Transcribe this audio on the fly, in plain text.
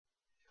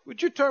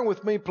Would you turn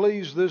with me,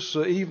 please, this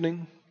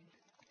evening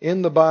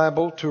in the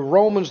Bible to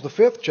Romans, the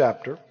 5th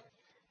chapter.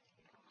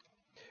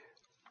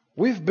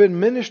 We've been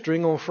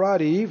ministering on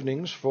Friday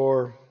evenings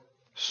for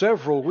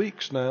several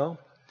weeks now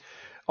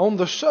on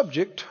the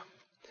subject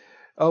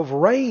of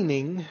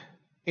reigning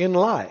in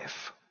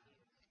life.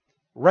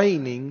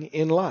 Reigning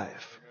in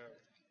life.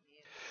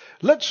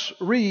 Let's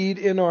read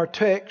in our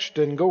text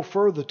and go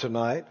further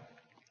tonight.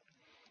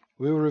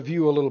 We'll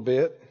review a little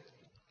bit.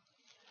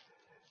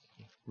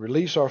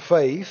 Release our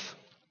faith.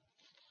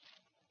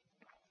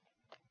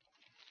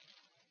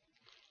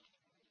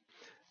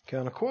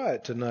 Kind of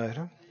quiet tonight,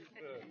 huh?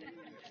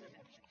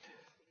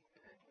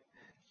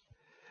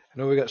 I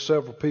know we got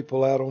several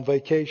people out on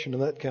vacation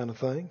and that kind of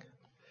thing.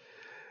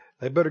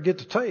 They better get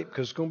the tape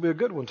because it's going to be a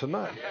good one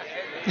tonight.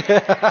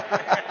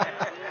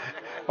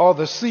 Or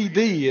the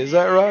CD, is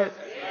that right?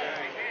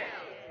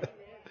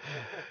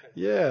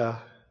 Yeah.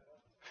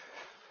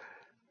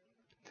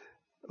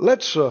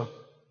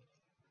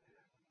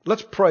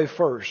 Let's pray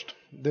first,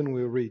 then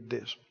we'll read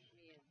this.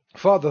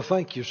 Father,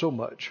 thank you so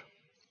much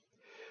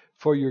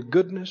for your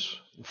goodness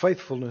and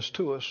faithfulness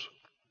to us.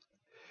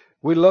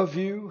 We love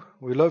you.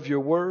 We love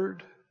your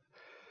word.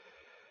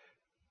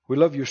 We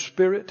love your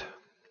spirit.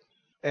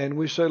 And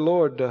we say,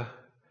 Lord,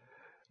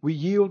 we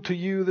yield to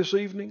you this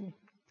evening.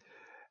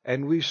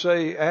 And we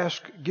say,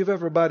 give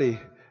everybody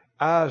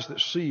eyes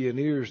that see and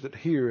ears that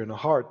hear and a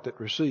heart that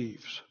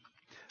receives.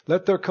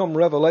 Let there come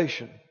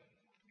revelation,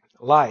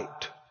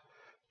 light,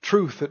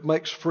 truth that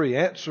makes free,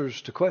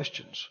 answers to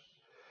questions,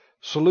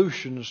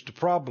 solutions to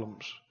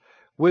problems,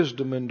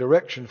 wisdom and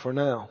direction for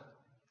now.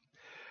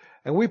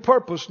 And we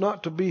purpose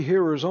not to be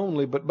hearers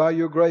only, but by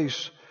your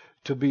grace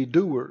to be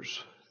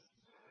doers.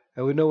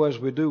 And we know as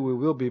we do, we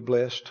will be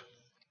blessed.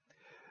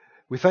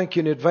 We thank you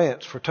in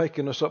advance for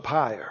taking us up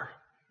higher,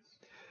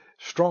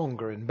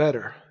 stronger and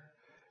better,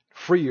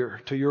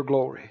 freer to your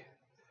glory.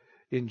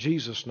 In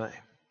Jesus' name,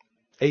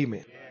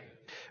 amen.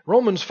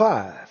 Romans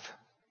 5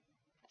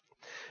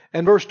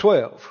 and verse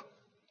 12.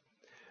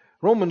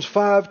 Romans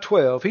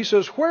 5:12. He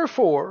says,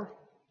 wherefore,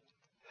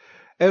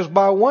 as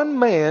by one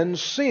man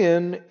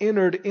sin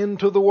entered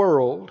into the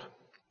world,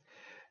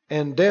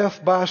 and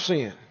death by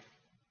sin.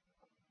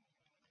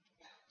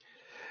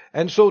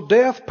 And so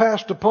death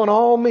passed upon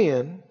all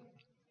men,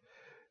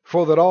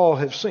 for that all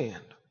have sinned.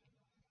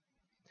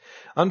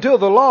 Until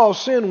the law,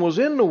 sin was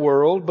in the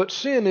world, but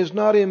sin is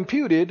not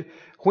imputed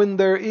when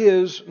there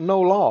is no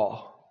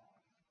law.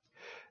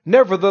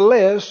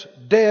 Nevertheless,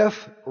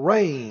 death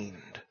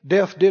reigned.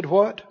 Death did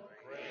what?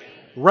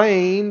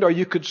 Reigned, or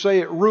you could say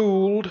it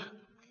ruled,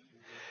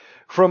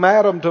 from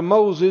Adam to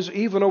Moses,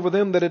 even over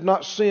them that had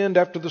not sinned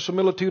after the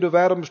similitude of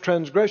Adam's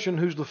transgression,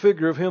 who's the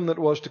figure of him that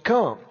was to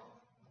come.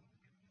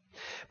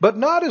 But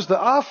not as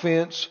the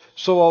offense,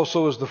 so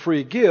also is the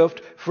free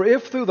gift. For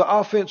if through the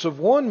offense of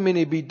one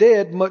many be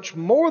dead, much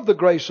more the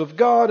grace of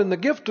God and the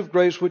gift of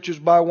grace, which is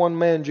by one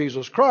man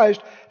Jesus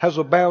Christ, has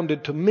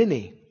abounded to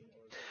many.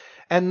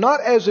 And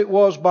not as it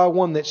was by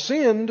one that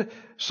sinned,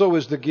 so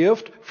is the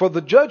gift. For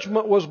the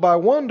judgment was by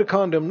one to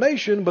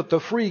condemnation, but the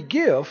free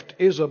gift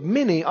is of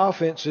many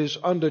offenses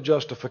unto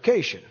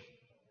justification.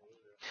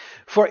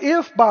 For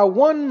if by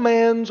one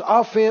man's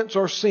offense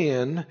or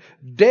sin,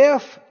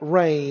 death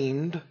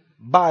reigned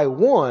by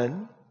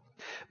one,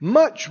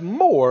 much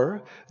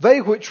more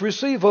they which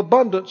receive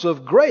abundance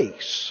of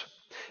grace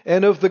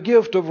and of the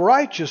gift of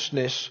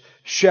righteousness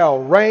shall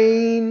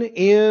reign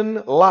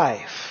in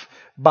life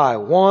by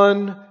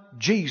one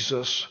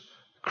Jesus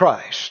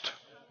Christ.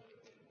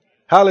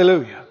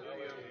 Hallelujah.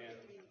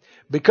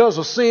 Because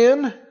of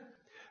sin,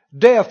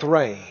 death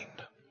reigned.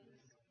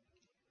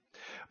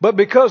 But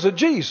because of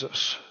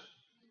Jesus,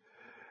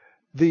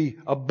 the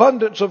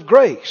abundance of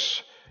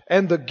grace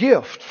and the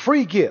gift,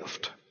 free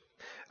gift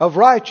of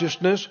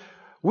righteousness,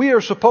 we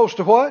are supposed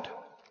to what?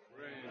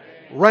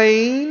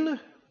 Reign.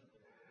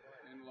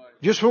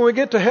 Just when we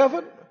get to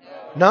heaven?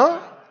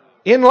 No.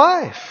 In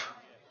life.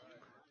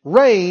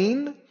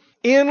 Reign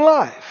in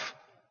life.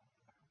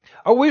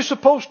 Are we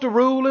supposed to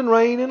rule and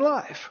reign in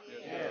life?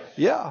 Yes.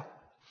 Yeah.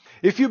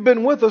 If you've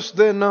been with us,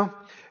 then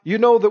you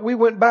know that we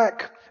went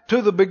back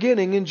to the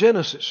beginning in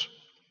Genesis.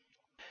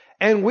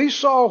 And we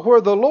saw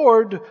where the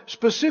Lord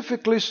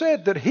specifically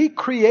said that He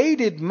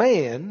created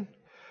man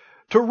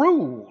to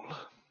rule.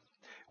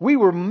 We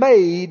were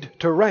made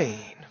to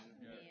reign.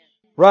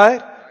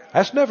 Right?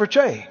 That's never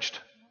changed.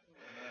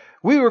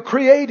 We were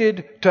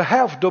created to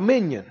have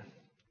dominion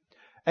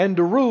and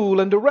to rule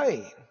and to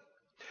reign.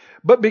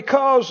 But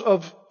because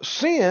of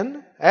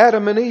sin,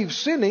 Adam and Eve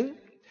sinning,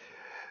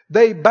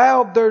 they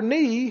bowed their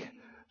knee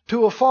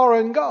to a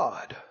foreign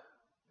god.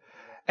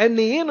 And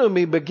the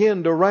enemy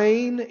began to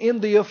reign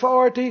in the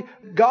authority.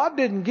 God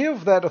didn't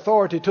give that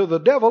authority to the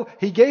devil.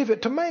 He gave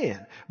it to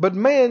man. But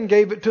man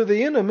gave it to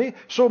the enemy,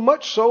 so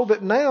much so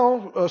that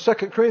now 2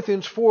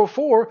 Corinthians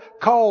 4:4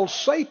 calls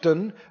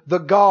Satan the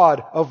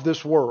god of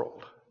this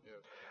world.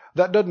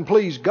 That doesn't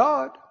please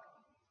God.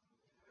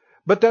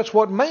 But that's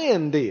what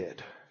man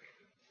did.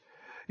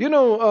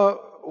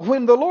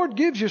 When the Lord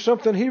gives you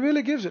something, He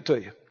really gives it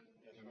to you.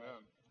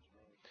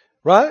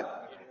 Right?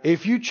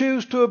 If you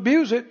choose to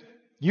abuse it,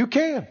 you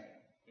can.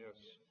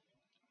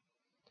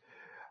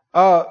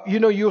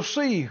 You'll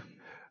see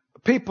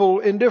people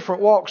in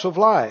different walks of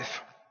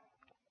life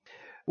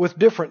with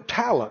different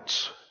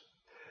talents.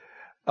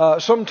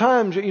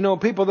 Sometimes,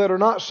 people that are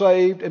not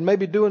saved and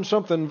maybe doing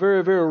something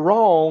very, very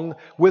wrong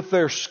with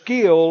their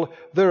skill,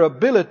 their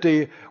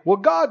ability. Well,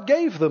 God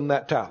gave them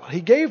that talent.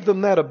 He gave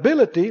them that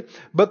ability,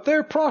 but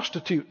they're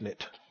prostituting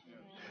it.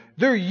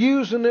 They're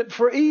using it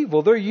for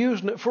evil. They're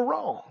using it for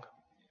wrong.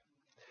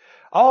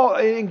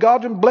 And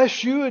God can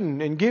bless you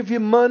and give you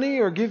money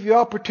or give you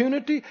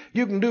opportunity.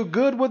 You can do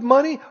good with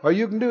money or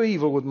you can do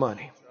evil with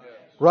money.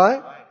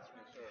 Right?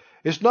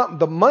 It's not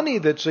the money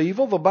that's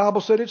evil. The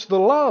Bible said it's the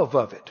love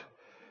of it.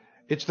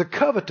 It's the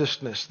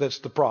covetousness that's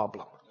the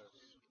problem.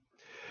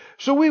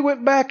 So we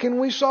went back and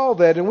we saw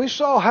that, and we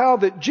saw how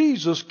that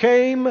Jesus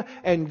came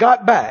and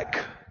got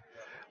back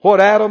what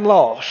Adam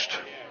lost.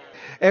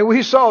 And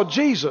we saw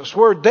Jesus,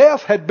 where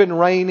death had been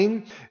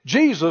reigning,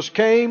 Jesus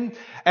came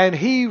and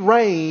He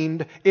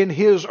reigned in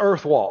His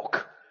earth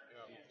walk.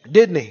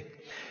 Didn't He?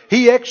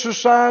 He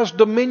exercised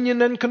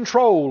dominion and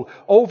control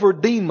over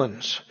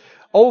demons,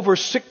 over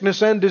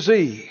sickness and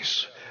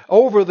disease,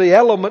 over the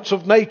elements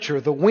of nature,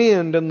 the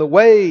wind and the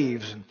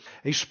waves.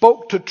 He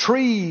spoke to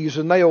trees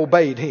and they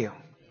obeyed Him.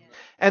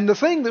 And the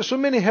thing that so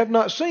many have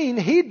not seen,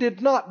 He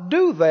did not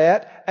do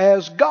that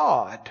as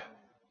God.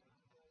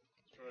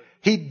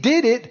 He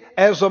did it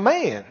as a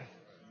man,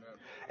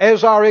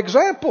 as our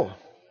example.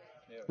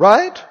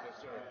 Right?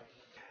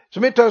 So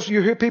many times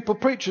you hear people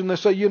preaching, they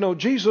say,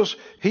 Jesus,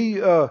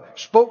 He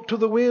spoke to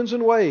the winds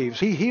and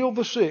waves. He healed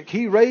the sick.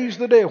 He raised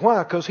the dead.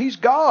 Why? Because He's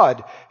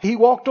God. He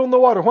walked on the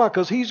water. Why?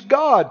 Because He's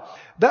God.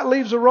 That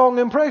leaves a wrong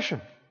impression.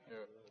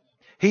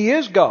 He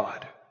is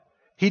God.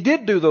 He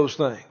did do those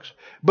things.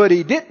 But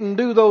He didn't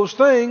do those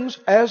things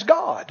as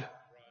God.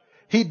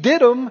 He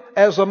did them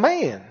as a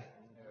man.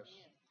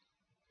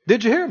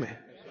 Did you hear me?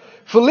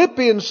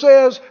 Philippians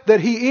says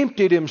that He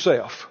emptied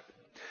Himself.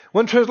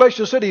 One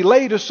translation said He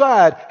laid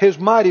aside His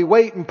mighty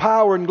weight and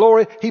power and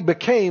glory. He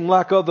became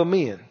like other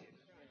men.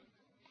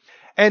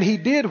 And He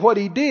did what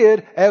He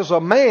did as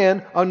a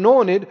man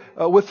anointed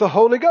with the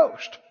Holy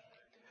Ghost.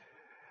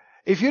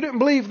 If you didn't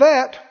believe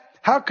that,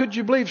 how could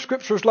you believe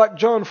scriptures like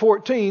John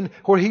 14,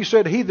 where He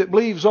said, He that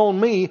believes on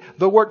Me,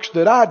 the works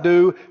that I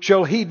do,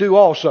 shall he do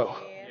also.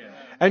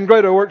 And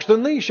greater works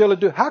than these shall he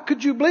do. How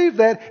could you believe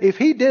that if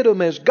He did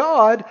them as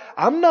God?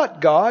 I'm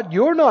not God.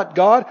 You're not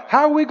God.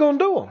 How are we going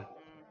to do them?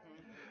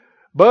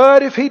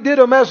 But if He did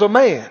them as a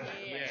man,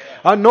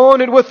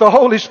 anointed with the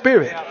Holy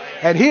Spirit,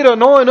 and He'd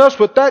anoint us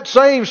with that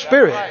same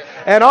Spirit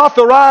and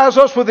authorize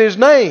us with His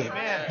name,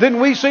 then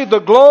we see the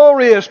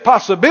glorious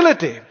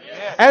possibility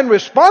and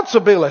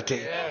responsibility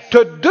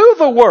to do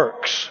the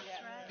works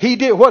He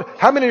did.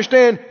 How many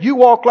understand you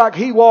walk like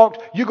He walked,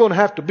 you're going to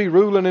have to be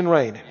ruling and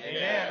reigning.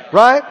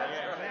 Right?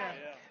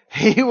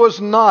 He was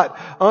not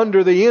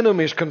under the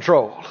enemy's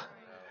control.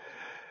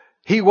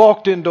 He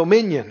walked in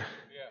dominion.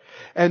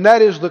 And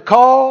that is the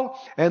call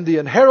and the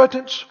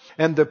inheritance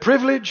and the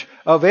privilege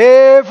of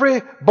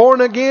every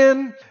born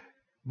again,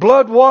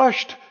 blood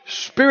washed,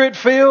 Spirit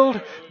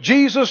filled,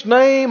 Jesus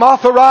name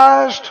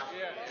authorized,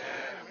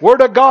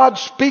 Word of God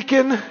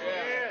speaking,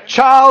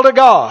 child of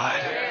God.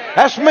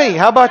 That's me.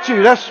 How about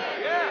you?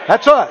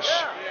 That's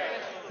us.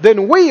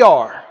 Then we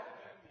are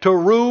to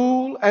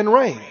rule and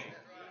reign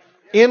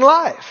in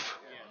life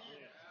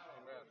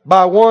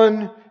by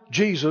one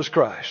Jesus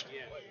Christ.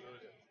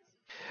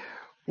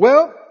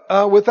 Well,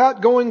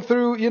 without going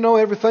through,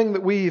 everything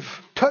that we've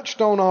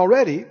touched on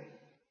already,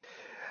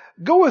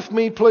 go with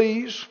me,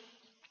 please,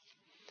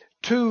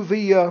 to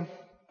the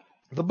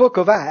book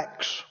of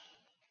Acts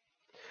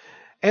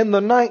and the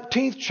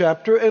 19th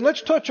chapter, and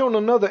let's touch on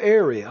another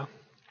area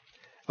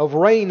of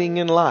reigning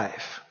in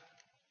life.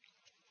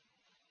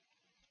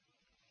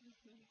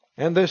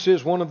 And this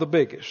is one of the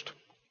biggest.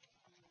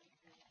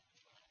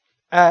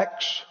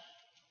 Acts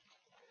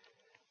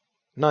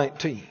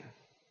 19.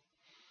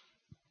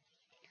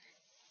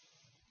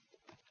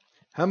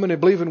 How many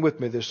believing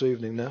with me this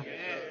evening now?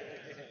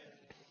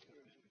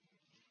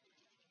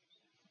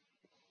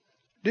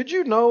 Did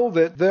you know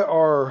that there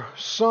are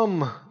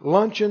some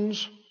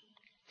luncheons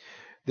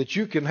that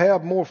you can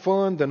have more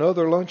fun than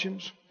other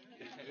luncheons?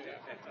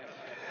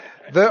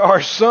 There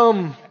are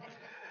some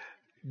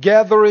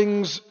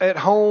gatherings at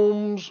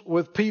homes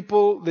with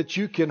people that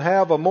you can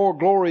have a more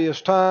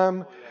glorious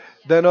time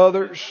than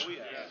others.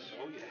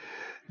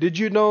 Did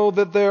you know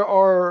that there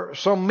are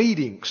some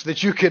meetings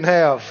that you can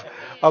have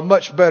a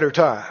much better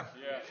time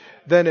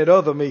than at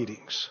other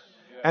meetings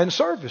and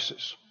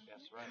services?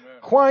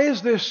 Why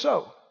is this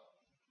so?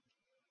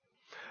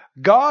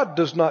 God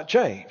does not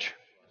change,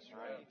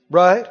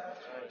 right?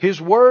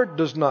 His Word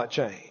does not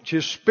change.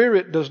 His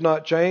Spirit does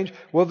not change.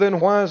 Well, then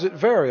why is it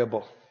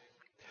variable?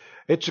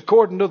 It's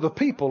according to the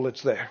people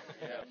that's there.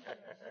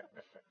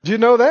 Do you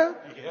know that?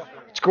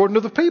 It's according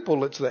to the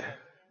people that's there.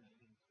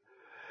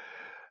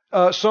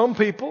 Some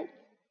people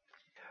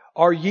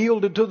are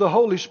yielded to the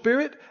Holy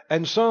Spirit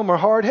and some are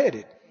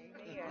hard-headed,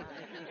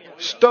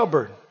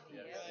 stubborn,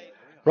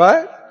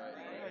 Right?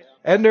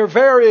 And there are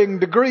varying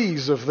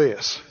degrees of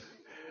this.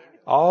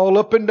 All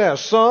up and down.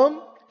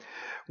 Some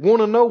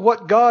want to know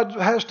what God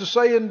has to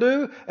say and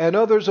do, and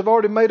others have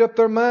already made up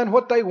their mind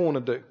what they want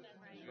to do.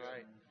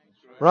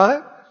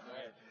 Right?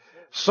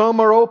 Some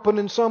are open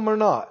and some are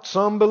not.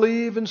 Some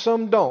believe and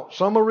some don't.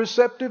 Some are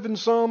receptive and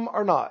some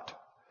are not.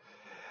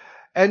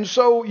 And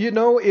so,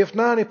 if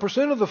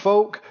 90% of the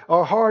folk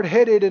are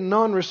hard-headed and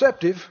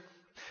non-receptive,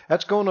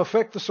 that's going to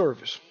affect the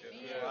service.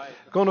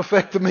 It's going to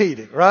affect the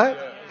meeting, right?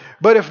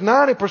 But if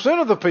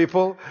 90% of the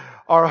people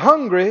are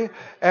hungry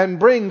and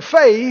bring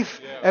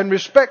faith and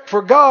respect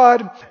for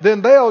God,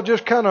 then they'll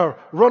just kind of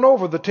run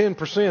over the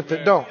 10%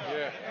 that don't.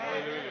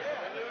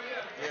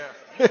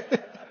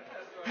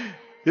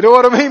 You know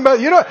what I mean? But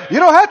you don't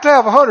have to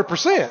have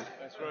 100%.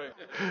 That's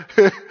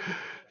right.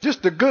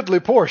 Just a goodly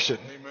portion.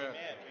 Amen.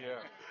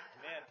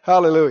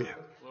 Hallelujah.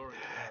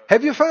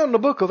 Have you found the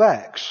book of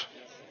Acts?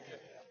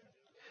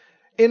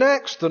 In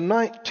Acts, the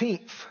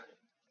 19th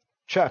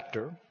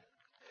chapter,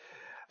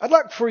 I'd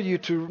like for you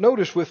to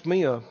notice with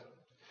me a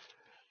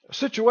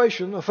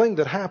situation, a thing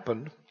that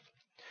happened,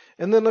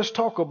 and then let's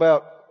talk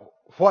about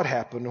what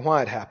happened and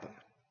why it happened.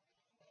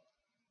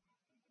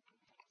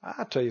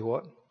 I'll tell you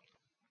what.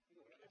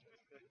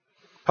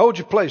 Hold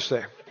your place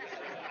there.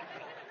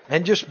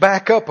 And just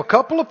back up a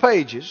couple of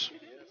pages.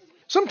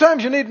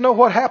 Sometimes you need to know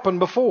what happened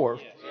before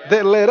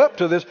that led up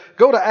to this.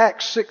 Go to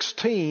Acts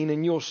 16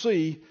 and you'll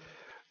see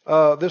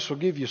this will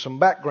give you some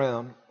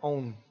background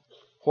on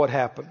what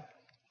happened.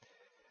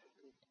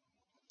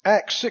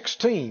 Acts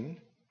 16.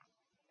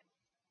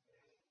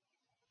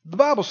 The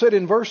Bible said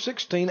in verse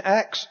 16,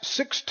 Acts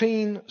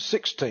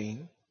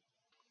 16:16,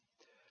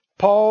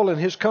 Paul and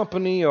his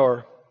company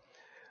are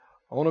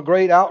on a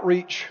great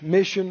outreach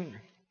mission,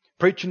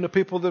 preaching to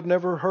people that have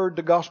never heard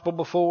the gospel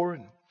before.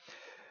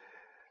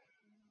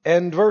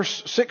 And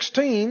verse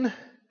 16,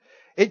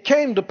 it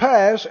came to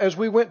pass as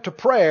we went to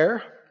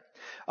prayer,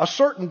 a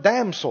certain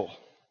damsel,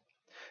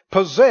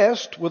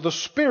 possessed with a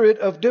spirit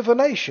of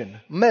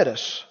divination, met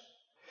us,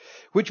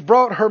 which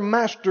brought her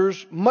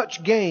masters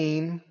much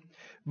gain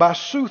by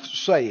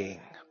soothsaying.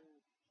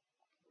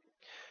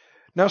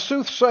 Now,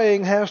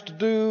 soothsaying has to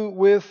do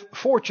with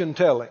fortune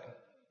telling,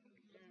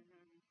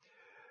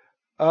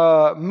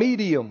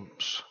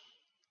 mediums.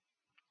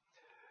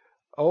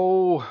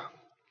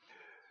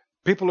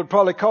 People would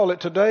probably call it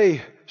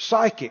today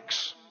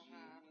psychics.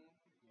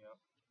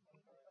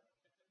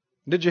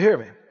 Did you hear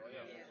me?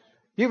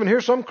 You even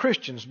hear some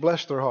Christians,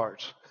 bless their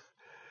hearts.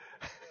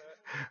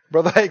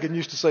 Brother Hagin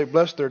used to say,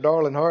 bless their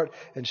darling heart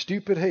and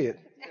stupid head.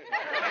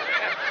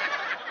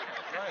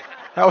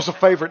 That was a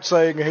favorite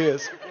saying of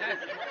his.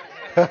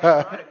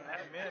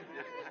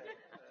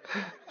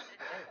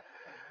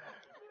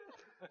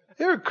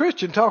 Hear a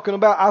Christian talking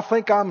about, I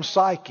think I'm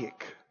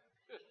psychic.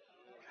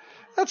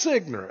 That's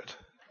ignorant.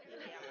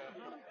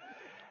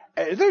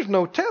 There's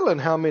no telling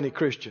how many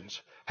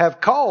Christians have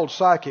called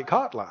psychic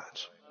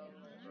hotlines.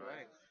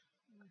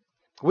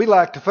 We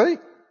like to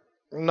think,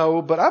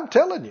 no, but I'm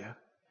telling you,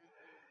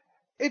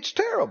 it's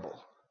terrible.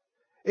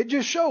 It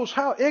just shows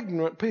how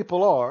ignorant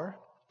people are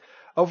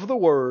of the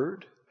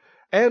Word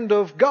and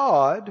of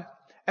God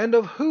and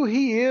of who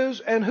He is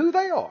and who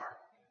they are.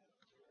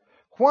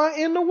 Why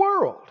in the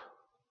world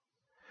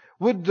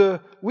would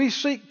we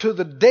seek to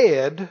the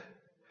dead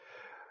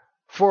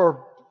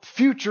for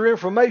future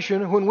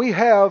information when we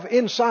have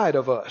inside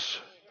of us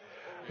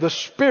the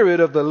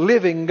Spirit of the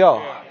living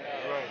God?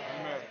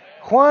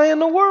 Why in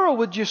the world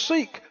would you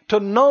seek to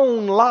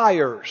known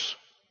liars?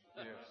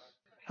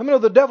 How many know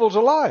the devil's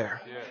a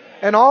liar?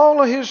 And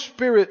all of his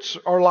spirits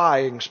are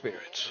lying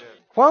spirits.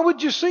 Why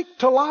would you seek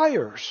to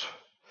liars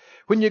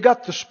when you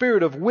got the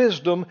Spirit of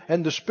wisdom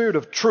and the Spirit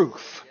of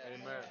truth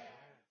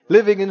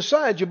living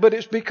inside you? But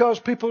it's because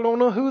people don't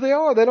know who they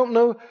are. They don't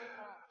know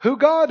who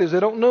God is. They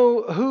don't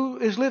know who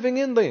is living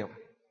in them.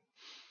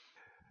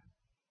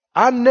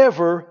 I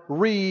never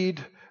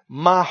read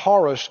my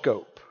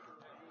horoscope.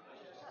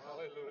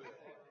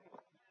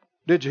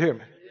 Did you hear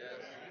me?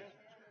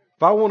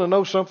 If I want to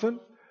know something,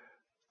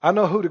 I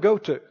know who to go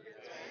to.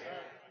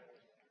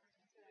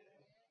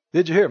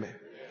 Did you hear me?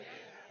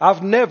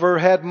 I've never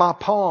had my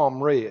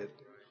palm read.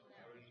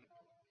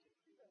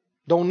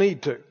 Don't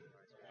need to.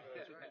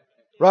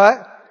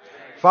 Right?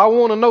 If I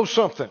want to know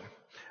something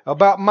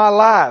about my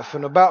life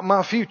and about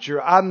my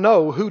future, I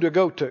know who to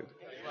go to.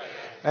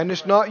 And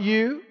it's not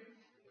you.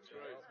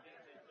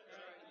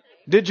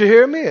 Did you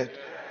hear me? It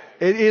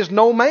is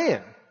no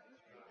man.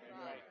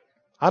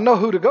 I know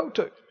who to go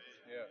to.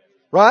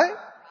 Right?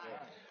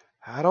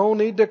 I don't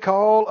need to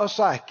call a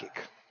psychic.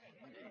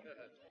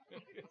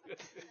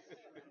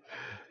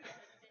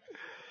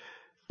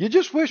 You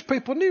just wish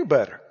people knew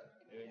better.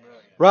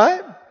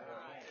 Right?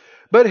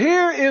 But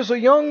here is a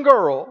young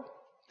girl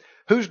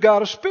who's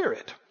got a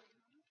spirit.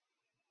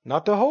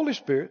 Not the Holy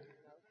Spirit.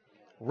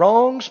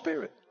 Wrong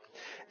spirit.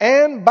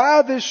 And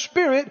by this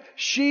spirit,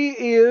 she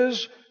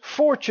is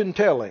fortune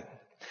telling.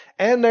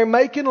 And they're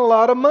making a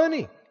lot of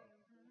money.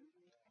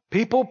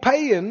 People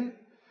paying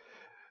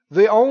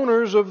the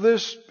owners of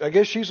this, I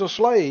guess she's a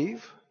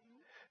slave,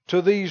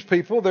 to these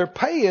people. They're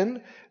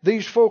paying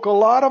these folk a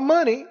lot of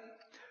money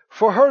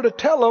for her to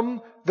tell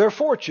them their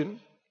fortune,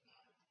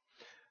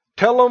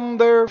 tell them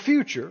their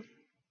future.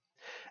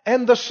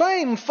 And the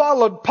same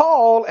followed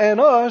Paul and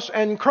us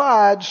and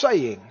cried,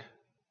 saying,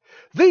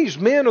 these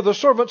men are the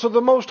servants of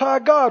the Most High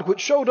God, which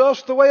showed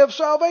us the way of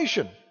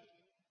salvation.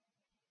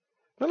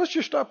 Now let's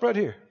just stop right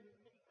here.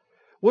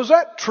 Was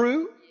that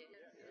true?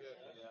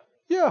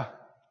 Yeah.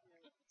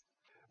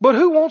 But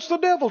who wants the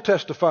devil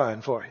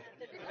testifying for you?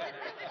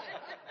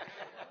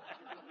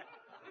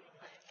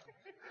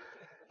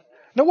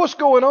 Now what's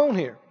going on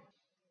here?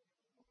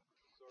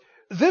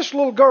 This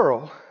little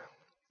girl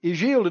is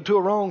yielded to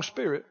a wrong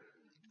spirit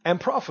and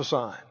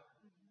prophesying,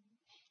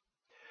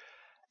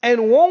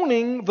 and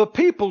wanting the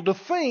people to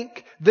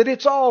think that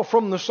it's all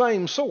from the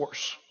same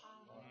source.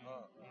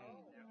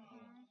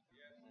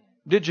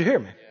 Did you hear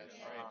me? And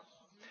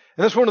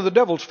that's one of the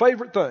devil's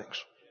favorite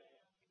things.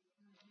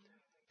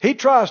 He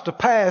tries to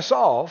pass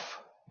off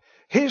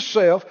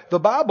himself. The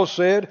Bible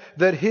said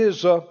that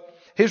his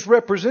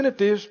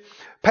representatives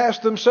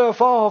passed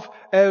themselves off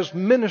as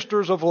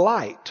ministers of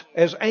light,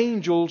 as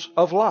angels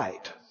of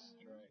light.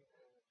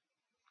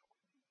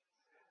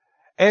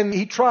 And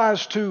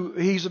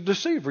he's a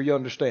deceiver, you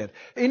understand.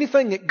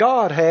 Anything that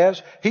God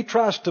has, he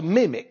tries to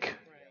mimic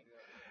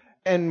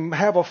and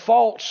have a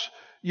false,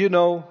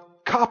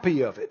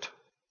 copy of it.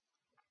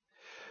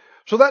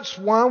 So that's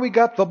why we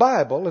got the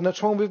Bible, and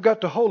that's why we've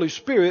got the Holy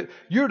Spirit.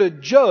 You're to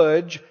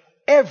judge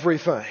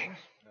everything.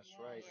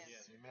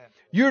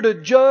 You're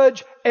to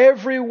judge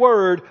every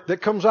word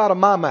that comes out of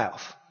my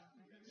mouth.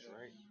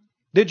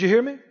 Did you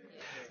hear me?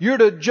 You're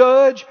to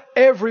judge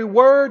every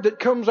word that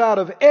comes out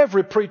of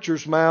every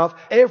preacher's mouth,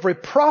 every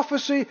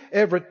prophecy,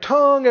 every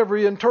tongue,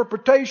 every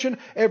interpretation,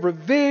 every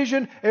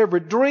vision, every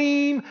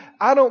dream.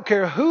 I don't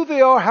care who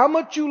they are, how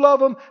much you love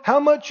them,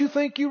 how much you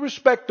think you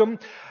respect them.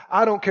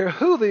 I don't care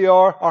who they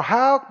are or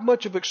how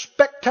much of a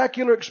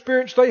spectacular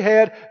experience they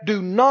had.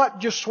 Do not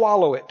just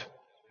swallow it.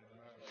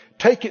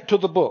 Take it to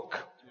the book.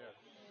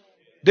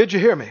 Did you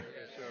hear me?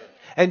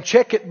 And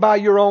check it by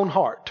your own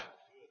heart.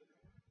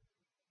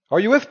 Are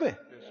you with me?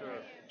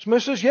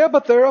 Somebody says, yeah,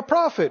 but they're a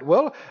prophet.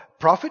 Well,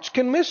 prophets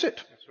can miss it.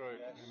 That's right.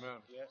 Amen.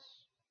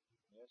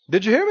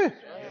 Did you hear me? Yes,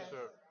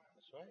 sir.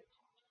 That's right.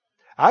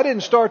 I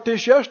didn't start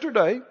this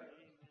yesterday.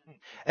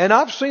 And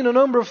I've seen a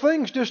number of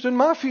things just in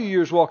my few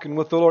years walking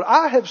with the Lord.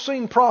 I have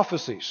seen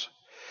prophecies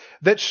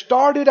that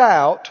started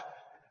out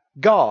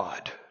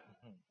God.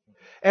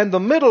 And the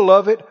middle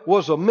of it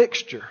was a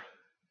mixture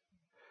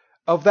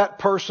of that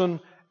person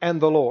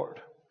and the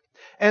Lord.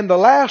 And the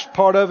last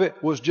part of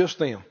it was just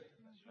them.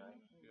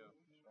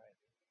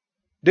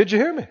 Did you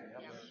hear me?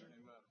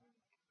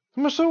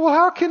 I said, well,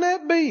 how can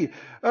that be?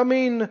 I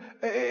mean,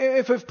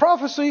 if it's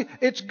prophecy,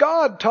 it's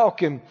God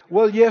talking.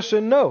 Well, yes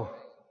and no.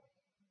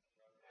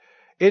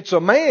 It's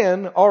a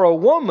man or a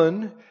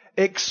woman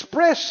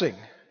expressing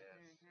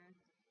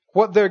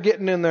what they're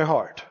getting in their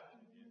heart.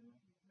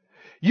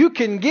 You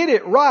can get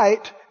it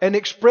right and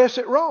express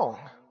it wrong.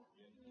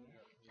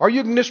 Or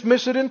you can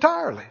dismiss it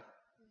entirely.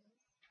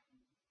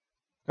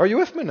 Are you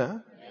with me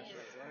now?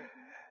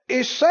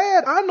 It's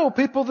sad. I know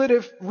people that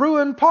have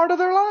ruined part of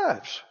their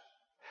lives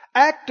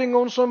acting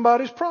on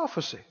somebody's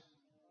prophecy.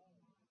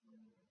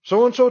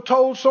 So-and-so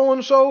told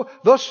so-and-so,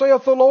 thus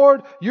saith the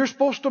Lord, you're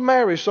supposed to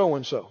marry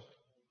so-and-so.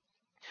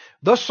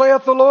 Thus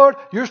saith the Lord,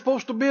 you're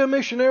supposed to be a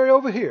missionary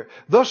over here.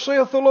 Thus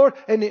saith the Lord.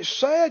 And it's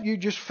sad. You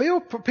just feel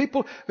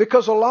people,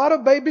 because a lot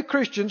of baby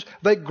Christians,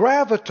 they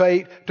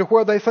gravitate to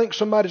where they think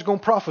somebody's going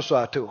to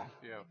prophesy to them.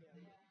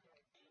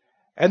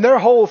 And their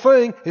whole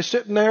thing is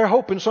sitting there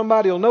hoping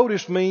somebody will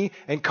notice me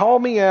and call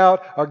me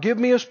out or give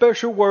me a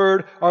special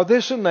word or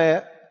this and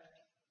that.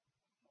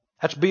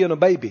 That's being a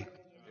baby.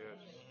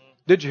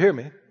 Did you hear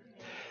me?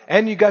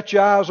 And you got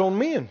your eyes on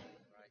men.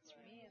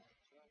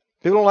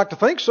 People don't like to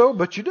think so,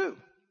 but you do.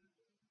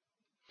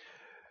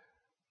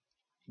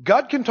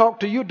 God can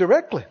talk to you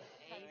directly.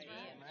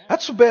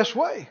 That's the best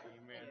way.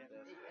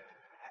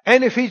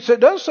 And if He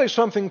does say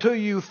something to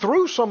you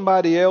through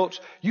somebody else,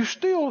 you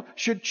still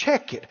should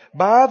check it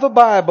by the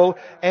Bible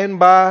and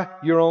by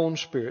your own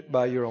spirit,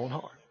 by your own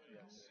heart.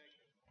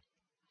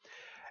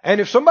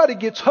 And if somebody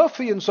gets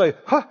huffy and say,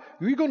 are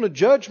you going to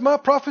judge my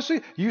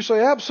prophecy? You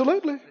say,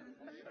 absolutely.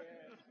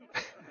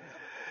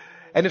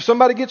 And if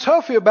somebody gets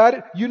huffy about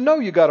it, you know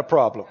you got a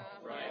problem.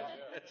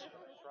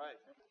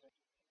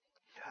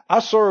 I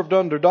served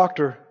under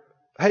Dr.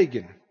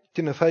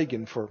 Kenneth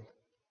Hagin, for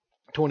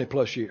 20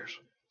 plus years.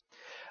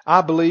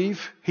 I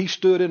believe he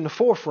stood in the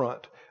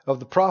forefront of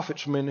the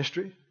prophet's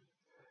ministry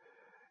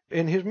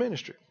in his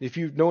ministry. If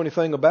you know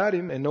anything about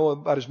him and know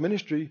about his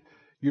ministry,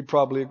 you'd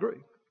probably agree.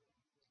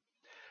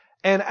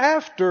 And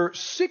after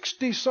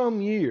 60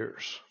 some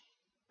years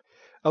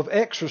of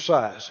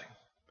exercising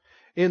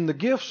in the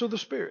gifts of the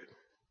Spirit,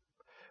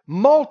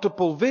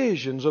 multiple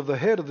visions of the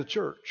head of the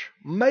church,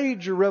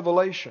 major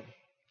revelation.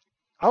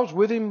 I was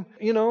with him,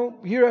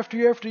 year after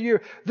year after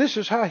year. This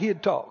is how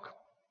he'd talk.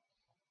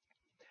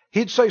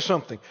 He'd say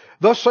something.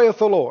 Thus saith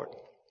the Lord.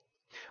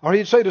 Or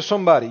he'd say to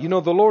somebody, you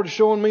know, the Lord is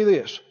showing me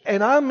this.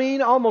 And I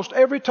mean, almost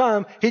every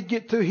time he'd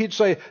get through, he'd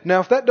say, now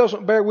if that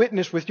doesn't bear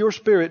witness with your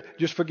spirit,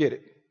 just forget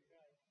it.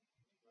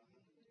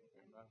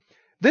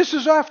 This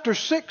is after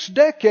 6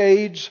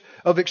 decades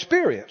of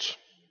experience.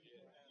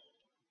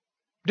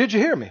 Did you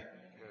hear me?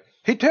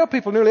 He'd tell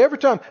people nearly every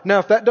time, now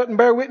if that doesn't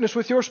bear witness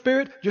with your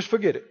spirit, just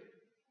forget it.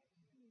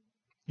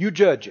 You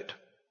judge it.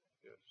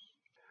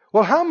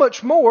 Well, how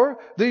much more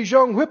these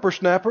young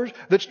whippersnappers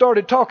that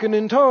started talking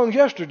in tongues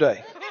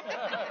yesterday?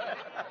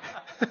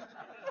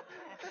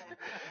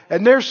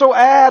 And they're so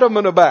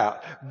adamant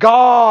about,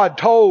 God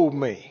told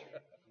me.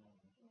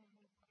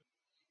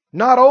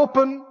 Not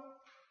open.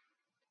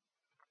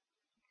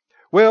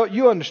 Well,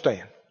 you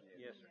understand.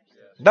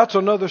 That's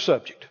another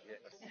subject.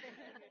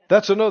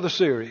 That's another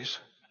series.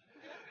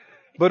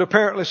 But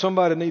apparently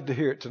somebody needs to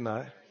hear it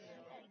tonight.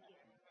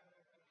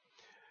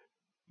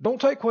 Don't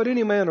take what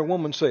any man or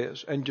woman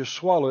says and just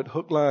swallow it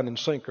hook, line, and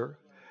sinker.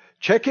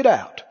 Check it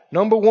out.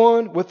 Number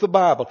one, with the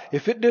Bible.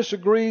 If it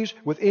disagrees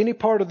with any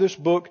part of this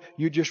book,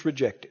 you just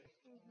reject it.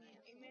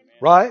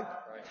 Right?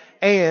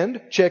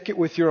 And check it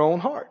with your own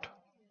heart.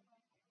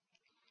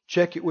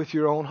 Check it with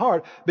your own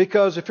heart.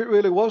 Because if it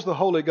really was the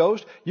Holy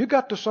Ghost, you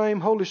got the same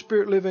Holy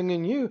Spirit living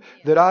in you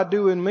that I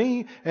do in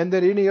me and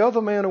that any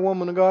other man or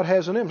woman of God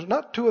has in him. It's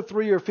not 2 or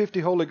 3 or 50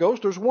 Holy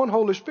Ghosts. There's one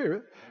Holy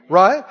Spirit.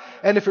 Right?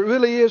 And if it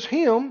really is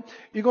Him,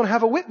 you're going to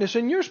have a witness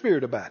in your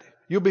spirit about it.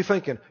 You'll be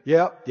thinking,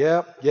 yep,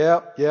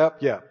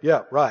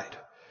 right.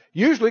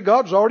 Usually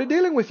God's already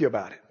dealing with you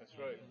about it.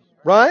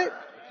 Right?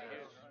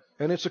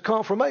 And it's a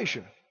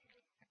confirmation.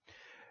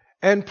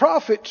 And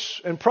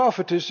prophets and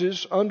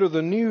prophetesses under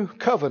the new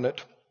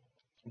covenant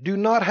do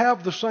not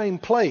have the same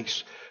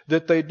place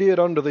that they did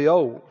under the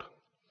old.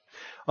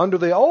 Under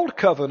the old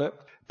covenant,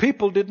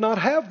 people did not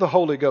have the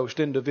Holy Ghost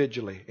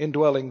individually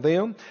indwelling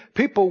them.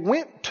 People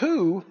went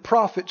to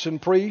prophets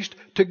and priests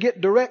to get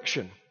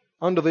direction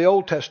under the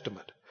Old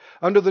Testament.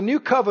 Under the New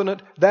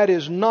Covenant, that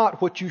is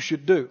not what you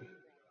should do.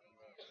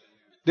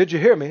 Did you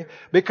hear me?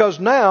 Because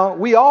now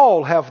we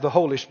all have the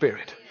Holy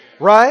Spirit.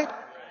 Right?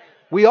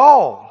 We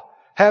all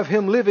have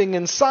Him living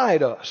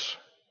inside us.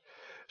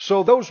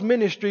 So those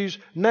ministries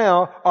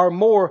now are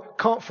more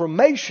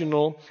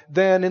confirmational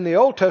than in the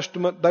Old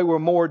Testament. They were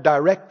more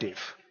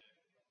directive.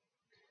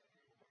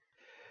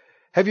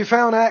 Have you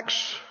found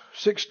Acts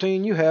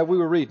 16? You have. We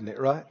were reading it,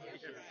 right?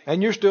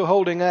 And you're still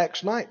holding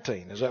Acts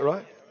 19. Is that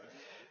right?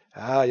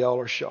 Y'all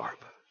are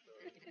sharp.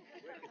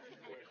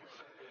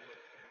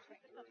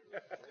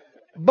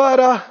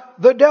 But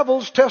the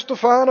devil's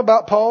testifying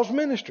about Paul's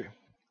ministry.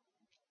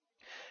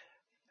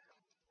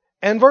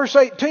 And verse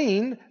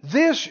 18,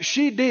 this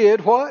she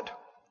did what?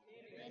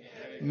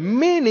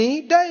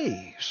 Many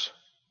days.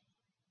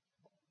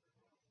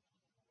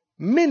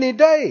 Many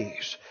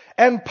days.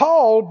 And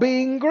Paul,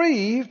 being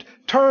grieved,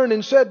 turned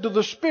and said to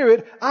the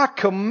Spirit, I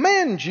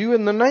command you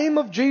in the name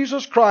of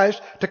Jesus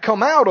Christ to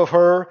come out of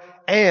her.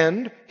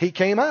 And he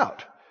came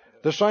out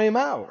the same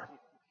hour.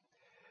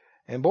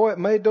 And boy, it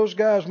made those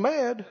guys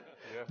mad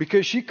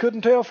because she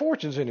couldn't tell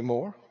fortunes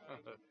anymore.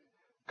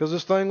 Because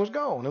this thing was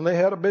gone. And they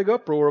had a big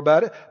uproar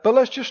about it. But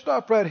let's just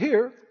stop right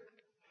here.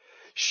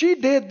 She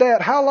did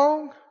that how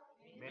long?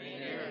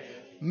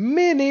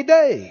 Many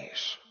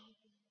days.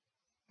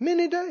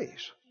 Many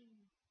days.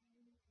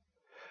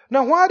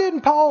 Now why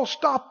didn't Paul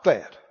stop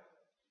that?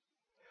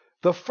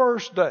 The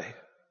first day.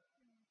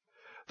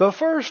 The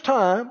first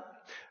time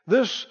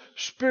this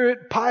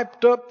spirit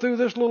piped up through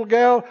this little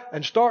gal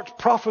and starts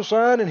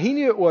prophesying, and he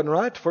knew it wasn't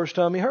right the first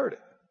time he heard it.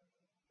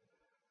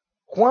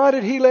 Why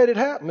did he let it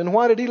happen? And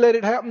why did he let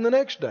it happen the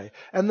next day?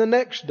 And the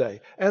next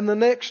day? And the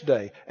next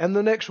day? And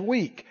the next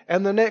week?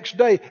 And the next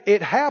day?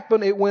 It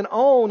happened. It went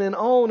on and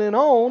on and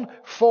on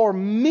for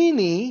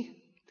many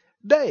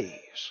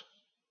days.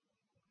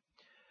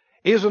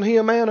 Isn't he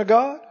a man of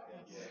God?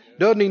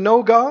 Doesn't he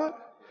know God?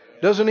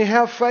 Doesn't he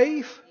have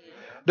faith?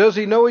 Does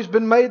he know he's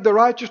been made the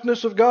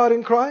righteousness of God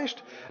in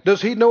Christ?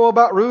 Does he know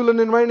about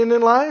ruling and reigning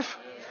in life?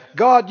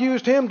 God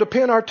used him to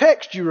pen our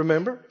text, you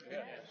remember.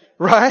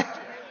 Right?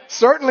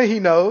 Certainly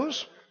he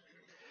knows.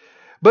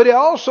 But he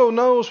also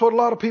knows what a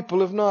lot of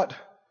people have not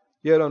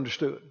yet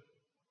understood.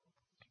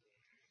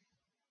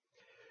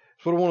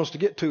 That's what I want us to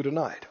get to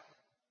tonight.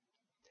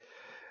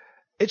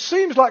 It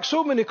seems like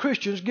so many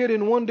Christians get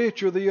in one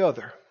ditch or the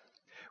other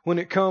when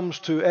it comes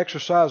to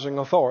exercising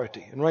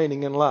authority and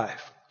reigning in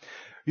life.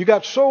 You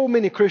got so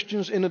many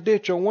Christians in a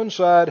ditch on one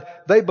side,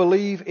 they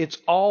believe it's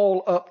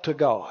all up to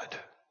God.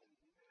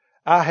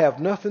 I have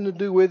nothing to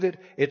do with it.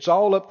 It's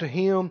all up to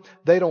Him.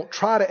 They don't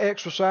try to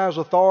exercise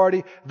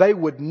authority. They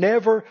would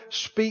never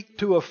speak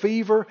to a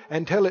fever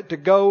and tell it to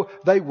go.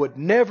 They would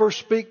never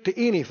speak to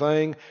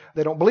anything.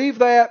 They don't believe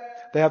that.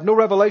 They have no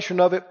revelation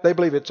of it. They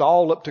believe it's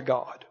all up to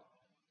God.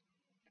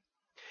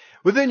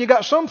 Well, then you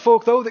got some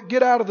folk, though, that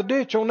get out of the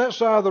ditch on that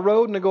side of the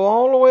road and they go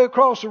all the way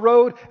across the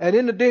road and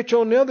in the ditch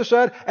on the other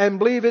side and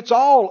believe it's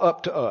all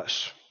up to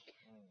us.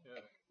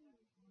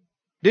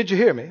 Did you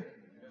hear me?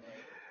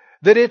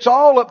 That it's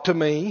all up to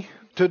me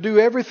to do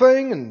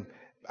everything and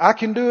I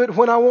can do it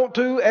when I want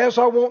to, as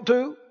I want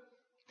to.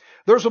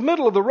 There's a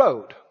middle of the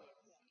road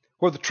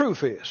where the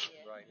truth is.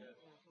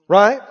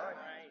 Right?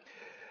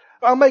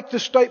 I'll make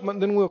this statement,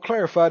 then we'll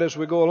clarify it as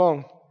we go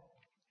along.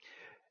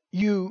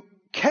 You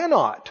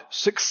cannot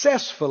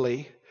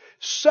successfully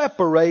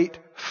separate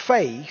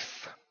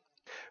faith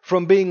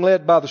from being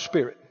led by the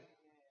Spirit.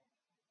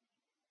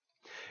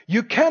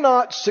 You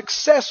cannot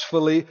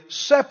successfully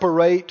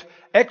separate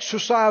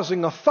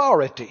exercising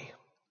authority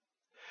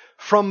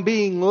from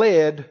being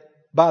led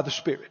by the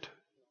Spirit.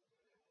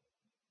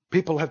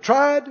 People have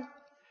tried,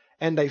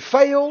 and they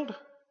failed,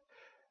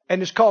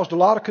 and it's caused a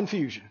lot of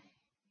confusion.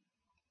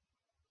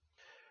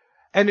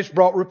 And it's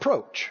brought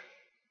reproach.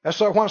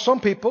 That's why some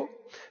people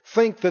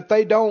think that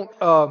they don't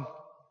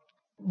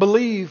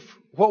believe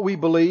what we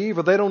believe,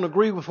 or they don't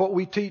agree with what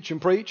we teach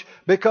and preach,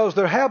 because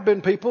there have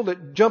been people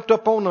that jumped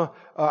up on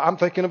I'm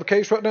thinking of a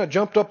case right now,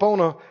 jumped up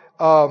on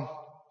a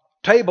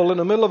table in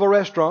the middle of a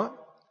restaurant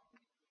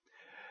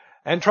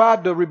and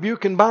tried to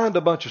rebuke and bind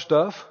a bunch of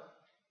stuff,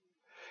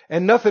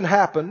 and nothing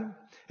happened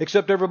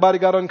except everybody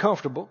got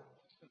uncomfortable.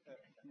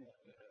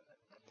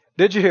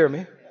 Did you hear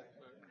me?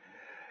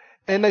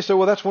 And they said,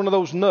 well, that's one of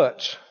those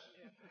nuts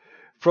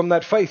from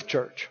that faith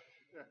church.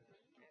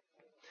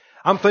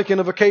 I'm thinking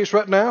of a case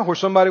right now where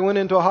somebody went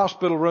into a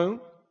hospital room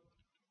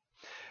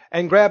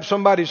and grabbed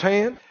somebody's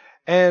hand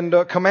and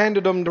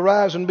commanded them to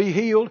rise and be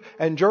healed,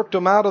 and jerked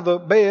them out of the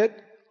bed,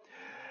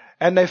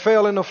 and they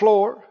fell in the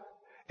floor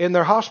in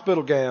their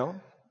hospital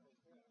gown,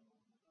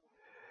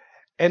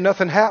 and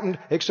nothing happened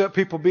except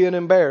people being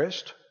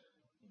embarrassed,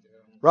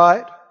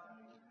 right?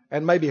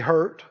 And maybe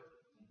hurt.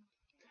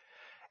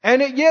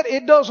 And yet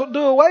it doesn't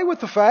do away with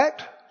the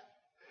fact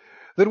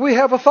that we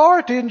have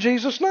authority in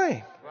Jesus'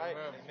 name.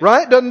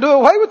 Right? Doesn't do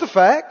away with the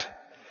fact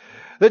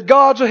that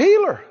God's a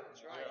healer.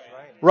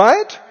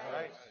 Right?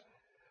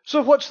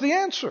 So what's the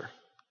answer?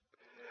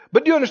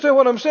 But do you understand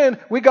what I'm saying?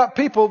 We got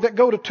people that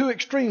go to two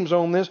extremes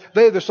on this.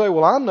 They either say,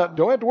 well,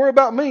 don't have to worry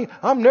about me.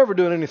 I'm never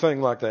doing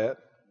anything like that.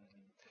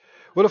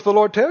 Well, if the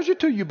Lord tells you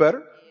to, you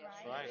better.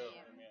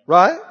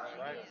 Right?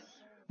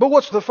 But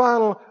what's the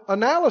final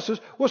analysis?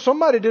 Well,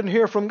 somebody didn't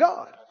hear from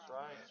God.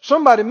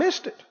 Somebody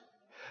missed it.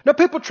 Now,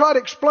 people try to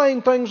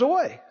explain things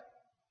away.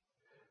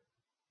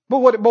 But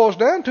what it boils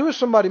down to is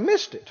somebody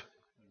missed it.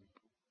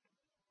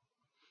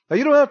 Now,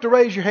 you don't have to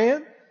raise your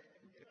hand.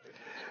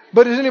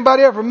 But has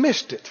anybody ever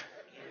missed it?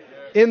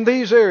 In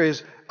these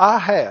areas, I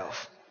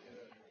have.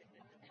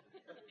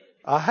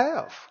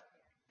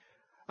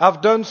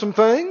 I've done some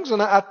things,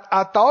 and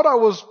I thought I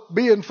was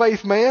being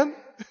faith man.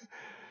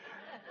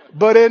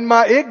 But in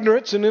my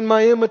ignorance and in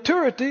my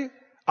immaturity,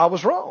 I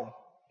was wrong.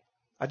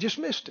 I just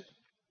missed it.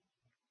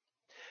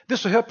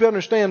 This will help you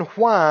understand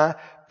why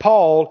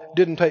Paul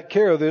didn't take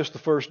care of this the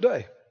first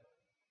day.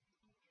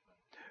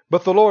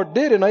 But the Lord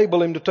did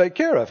enable him to take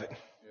care of it.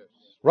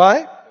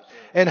 Right?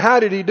 And how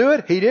did he do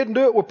it? He didn't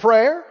do it with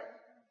prayer.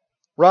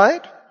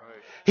 Right?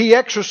 He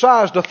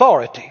exercised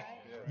authority.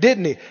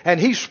 Didn't he? And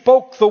he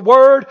spoke the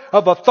word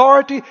of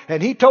authority,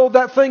 and he told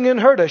that thing in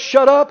her to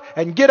shut up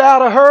and get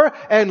out of her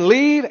and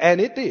leave,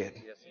 and it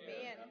did.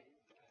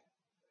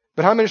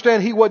 But how many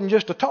understand he wasn't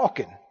just a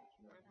talking?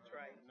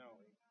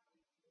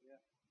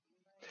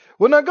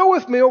 Well, now go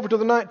with me over to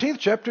the 19th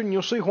chapter, and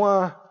you'll see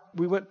why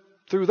we went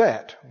through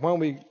that, why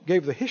we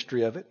gave the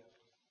history of it.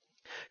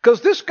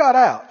 Because this got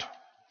out.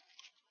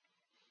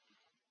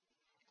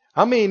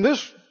 I mean,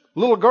 this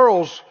little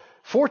girl's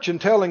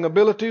fortune-telling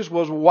abilities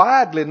was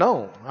widely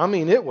known. I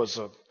mean,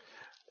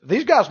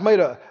 these guys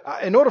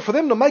in order for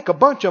them to make a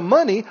bunch of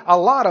money, a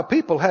lot of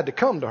people had to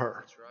come to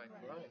her.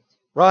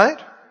 Right?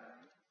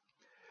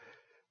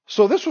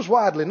 So this was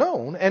widely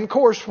known. And of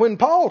course, when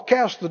Paul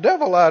cast the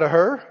devil out of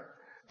her,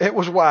 it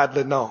was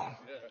widely known.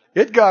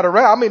 It got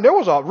around. I mean, there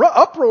was an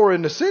uproar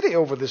in the city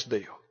over this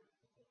deal.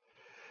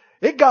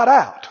 It got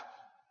out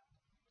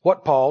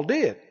what Paul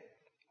did.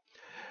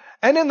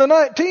 And in the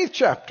 19th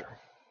chapter,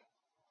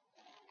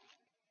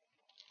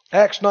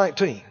 Acts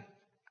 19,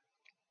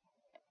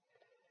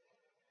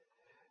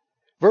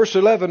 verse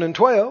 11 and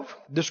 12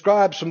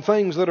 describe some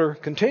things that are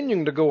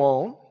continuing to go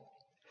on.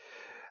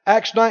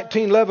 Acts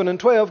 19, 11 and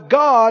 12,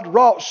 God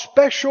wrought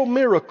special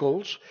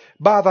miracles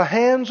by the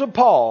hands of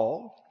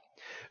Paul,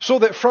 so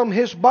that from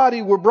his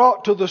body were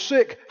brought to the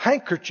sick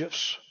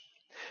handkerchiefs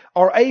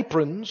or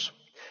aprons,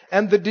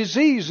 and the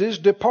diseases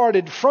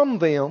departed from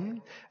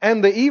them,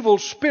 and the evil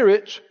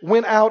spirits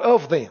went out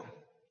of them.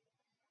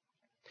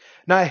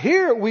 Now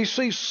here we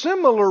see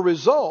similar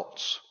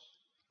results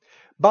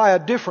by a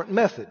different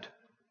method.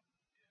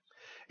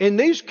 In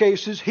these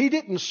cases, he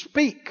didn't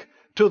speak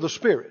to the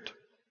spirit.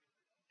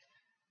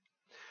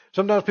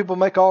 Sometimes people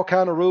make all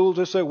kind of rules.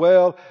 They say,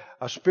 well,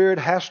 a spirit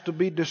has to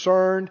be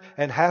discerned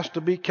and has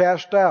to be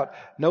cast out.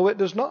 No, it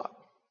does not.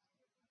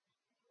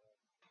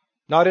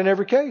 Not in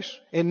every case.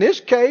 In this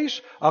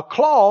case, a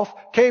cloth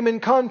came in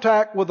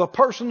contact with a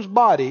person's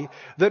body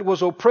that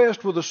was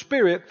oppressed with a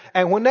spirit,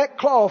 and when that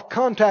cloth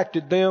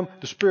contacted them,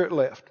 the spirit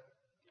left.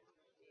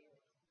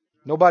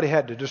 Nobody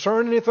had to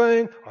discern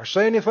anything or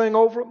say anything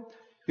over them.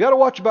 You got to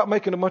watch about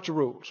making a bunch of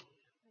rules.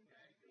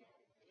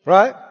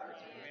 Right?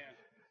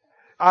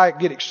 I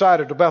get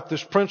excited about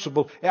this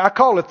principle. I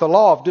call it the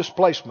law of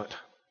displacement.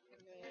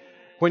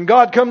 When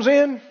God comes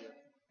in,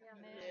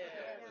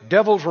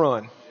 devils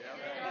run.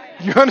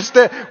 You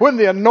understand? When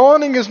the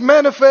anointing is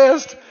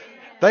manifest,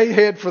 they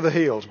head for the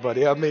hills,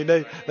 buddy. I mean,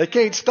 they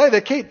can't stay.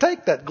 They can't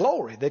take that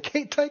glory. They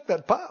can't take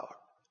that power.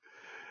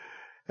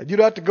 And you'd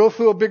have to go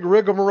through a big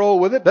rigmarole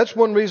with it. That's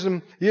one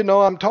reason,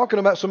 I'm talking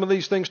about some of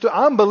these things too.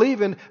 I'm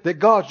believing that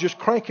God's just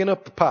cranking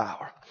up the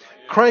power.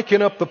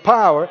 Cranking up the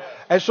power.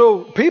 And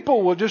so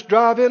people will just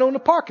drive in on the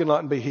parking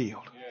lot and be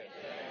healed.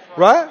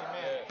 Right?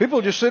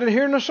 People just sit in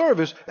here in the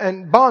service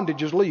and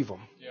bondages leave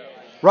them.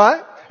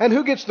 Right? And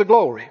who gets the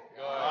glory?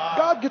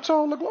 God gets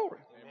all the glory.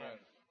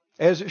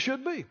 As it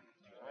should be.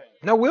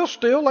 Now we'll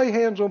still lay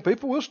hands on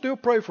people. We'll still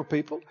pray for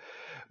people.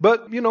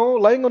 But,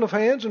 laying on of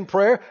hands and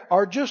prayer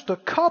are just a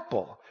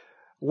couple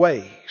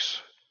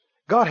ways.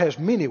 God has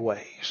many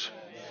ways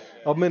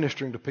of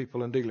ministering to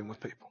people and dealing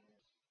with people.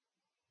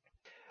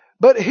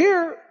 But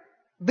here,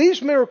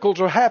 these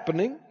miracles are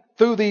happening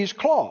through these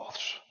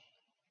cloths.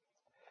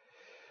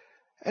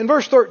 And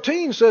verse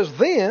 13 says,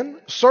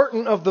 then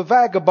certain of the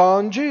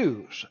vagabond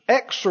Jews,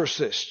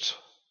 exorcists.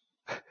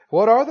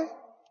 What are they?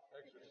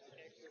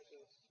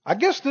 I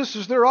guess this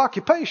is their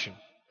occupation.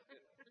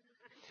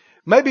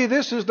 Maybe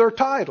this is their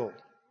title.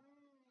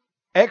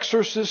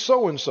 Exorcist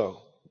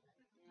so-and-so.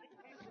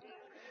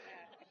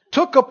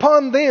 Took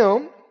upon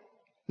them,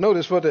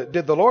 notice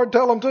did the Lord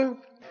tell them to?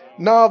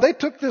 No, they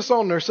took this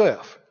on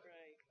themselves.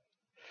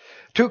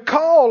 To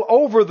call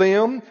over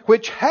them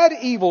which had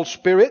evil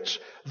spirits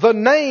the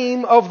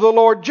name of the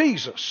Lord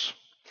Jesus,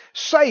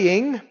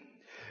 saying,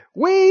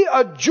 we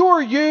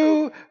adjure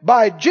you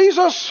by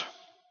Jesus.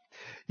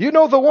 You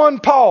know the one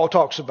Paul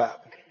talks about.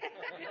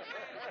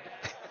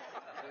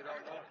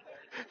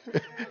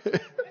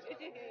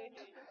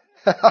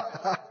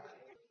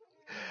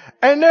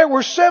 And there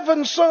were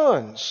 7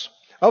 sons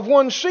of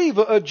one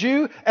Sceva, a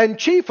Jew, and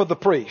chief of the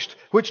priest,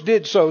 which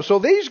did so. So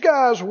these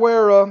guys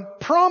were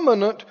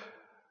prominent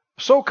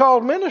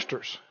so-called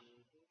ministers.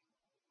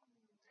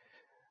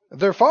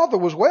 Their father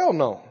was well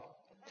known.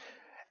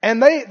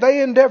 And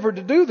they endeavored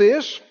to do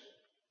this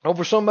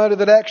over somebody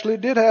that actually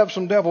did have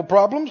some devil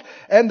problems.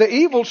 And the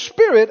evil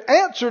spirit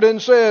answered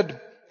and said,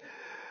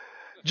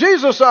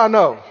 Jesus I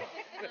know.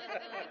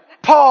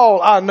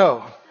 Paul I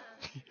know.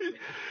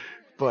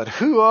 But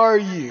who are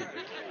you?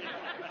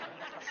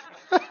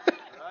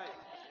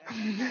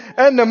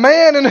 And the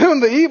man in whom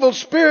the evil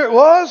spirit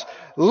was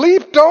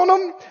leaped on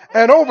them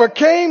and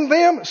overcame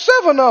them,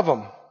 7 of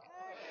them,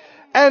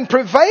 and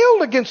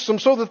prevailed against them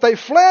so that they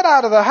fled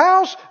out of the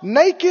house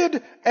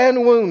naked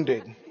and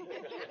wounded.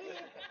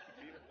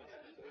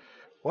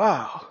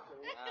 Wow.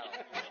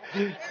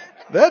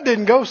 That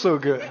didn't go so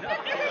good.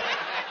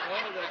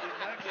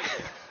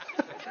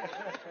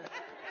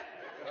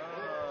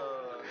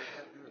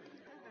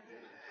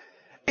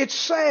 It's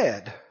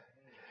sad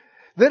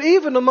that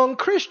even among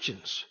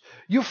Christians,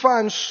 you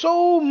find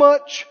so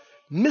much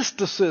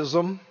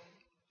mysticism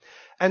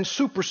and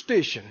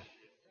superstition.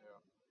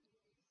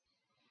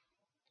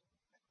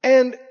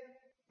 And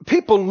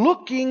people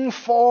looking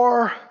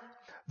for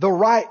the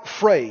right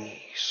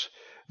phrase.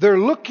 They're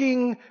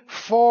looking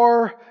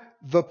for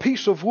the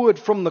piece of wood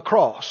from the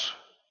cross.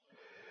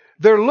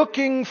 They're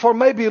looking for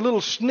maybe a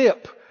little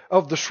snip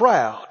of the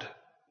shroud.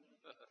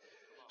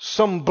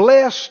 Some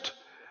blessed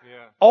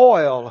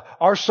oil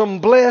or some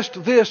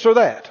blessed this or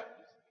that.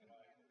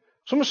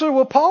 Someone said,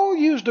 well, Paul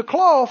used a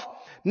cloth.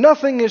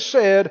 Nothing is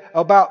said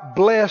about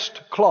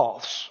blessed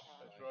cloths.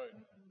 That's right.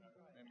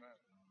 Amen.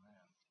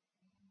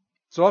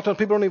 So a lot of times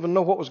people don't even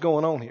know what was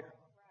going on here.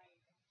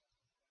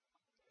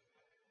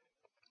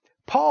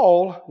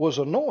 Paul was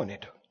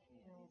anointed.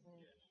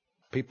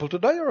 People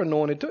today are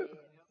anointed too.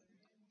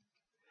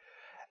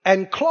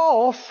 And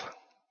cloth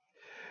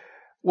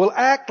will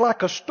act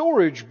like a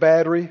storage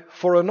battery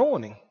for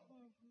anointing.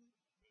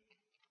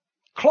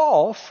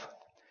 Cloth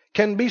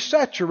can be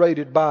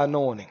saturated by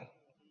anointing.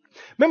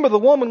 Remember the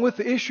woman with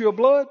the issue of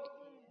blood?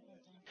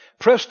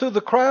 Pressed through the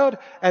crowd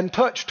and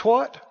touched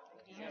what?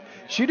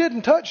 She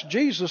didn't touch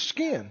Jesus'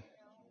 skin.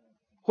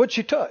 What'd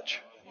she touch?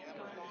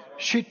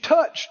 She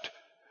touched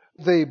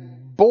the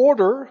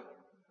border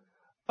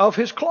of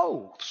his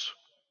clothes.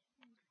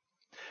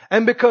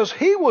 And because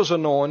he was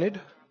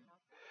anointed,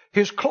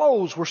 his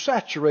clothes were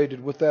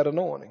saturated with that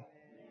anointing.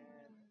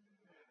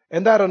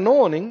 And that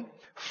anointing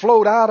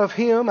flowed out of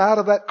him, out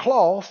of that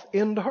cloth,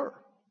 into her.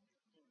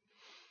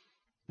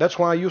 That's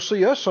why you'll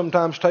see us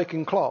sometimes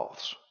taking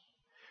cloths,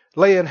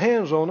 laying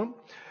hands on them,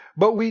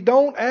 but we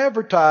don't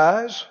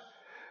advertise,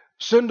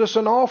 send us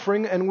an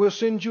offering and we'll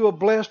send you a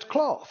blessed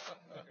cloth.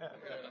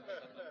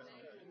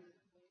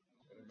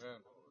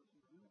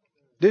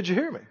 Did you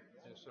hear me?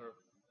 Yes, sir.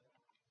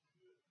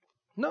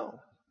 No.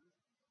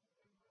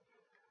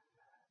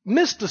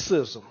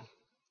 Mysticism.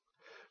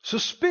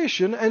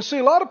 Suspicion. And see,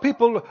 a lot of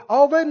people,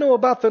 all they know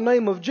about the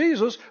name of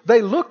Jesus,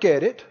 they look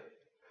at it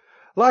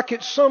like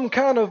it's some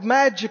kind of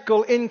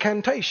magical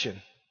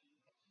incantation.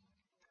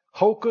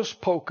 Hocus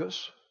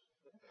pocus.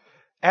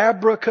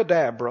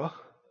 Abracadabra.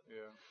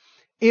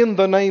 in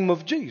the name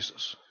of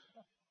Jesus.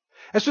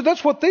 And so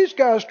that's what these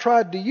guys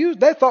tried to use.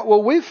 They thought,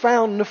 well, we've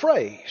found the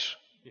phrase.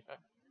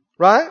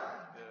 Right?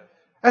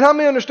 And how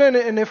many understand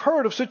it and have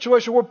heard of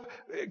situations where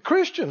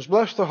Christians,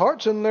 bless their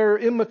hearts, in their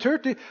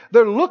immaturity,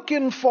 they're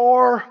looking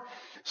for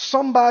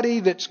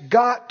somebody that's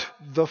got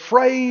the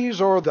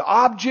phrase or the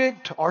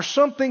object or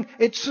something.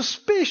 It's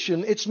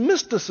suspicion. It's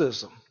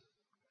mysticism.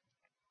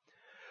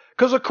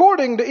 Because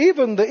according to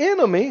even the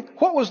enemy,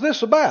 what was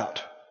this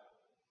about?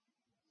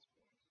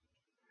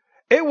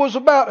 It was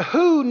about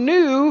who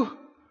knew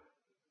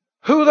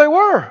who they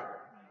were.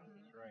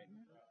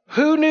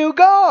 Who knew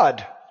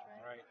God?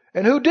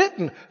 And who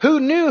didn't? Who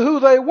knew who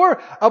they were?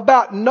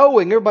 About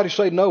knowing. Everybody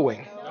say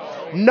knowing.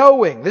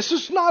 Knowing. This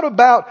is not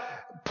about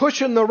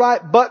pushing the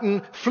right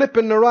button,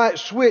 flipping the right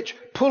switch,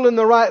 pulling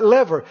the right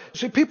lever.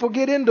 See, people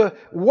get into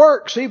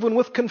works even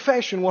with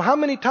confession. Well, how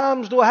many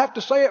times do I have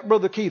to say it,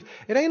 Brother Keith?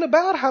 It ain't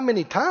about how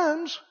many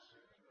times.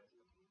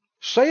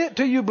 Say it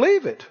till you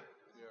believe it.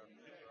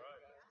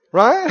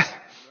 Right?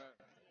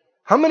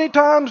 How many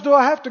times do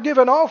I have to give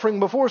an offering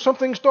before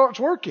something starts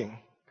working?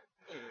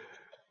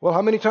 Well,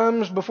 how many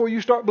times before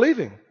you start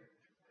believing?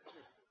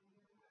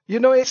 You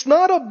know, it's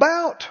not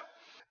about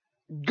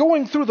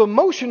going through the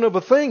motion of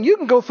a thing. You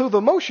can go through the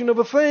motion of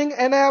a thing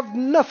and have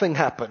nothing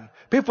happen.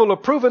 People are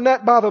proving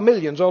that by the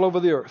millions all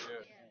over the earth.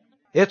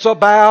 It's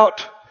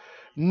about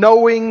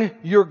knowing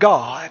your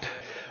God,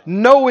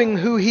 knowing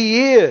who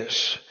He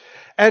is,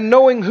 and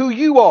knowing who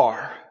you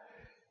are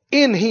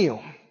in Him.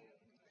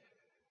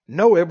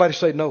 Know, everybody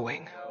say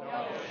knowing.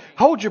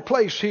 Hold your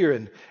place here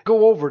and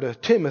go over to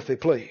Timothy,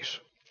 please.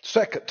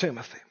 2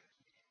 Timothy.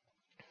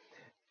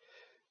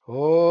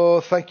 Oh,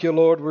 thank you,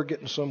 Lord. We're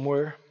getting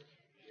somewhere.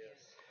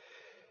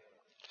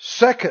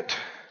 2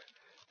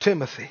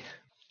 Timothy.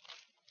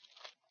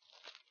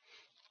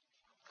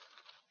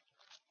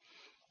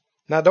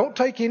 Now, don't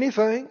take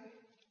anything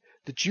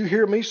that you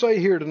hear me say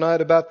here tonight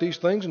about these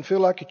things and feel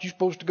like you're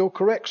supposed to go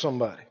correct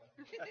somebody.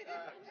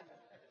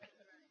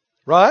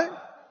 Right?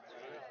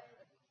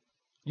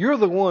 You're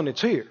the one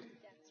that's here.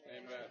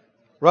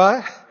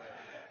 Right?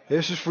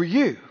 This is for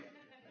you.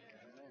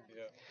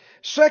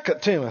 2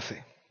 Timothy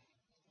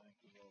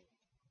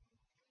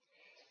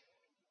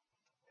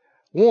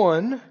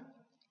 1:12.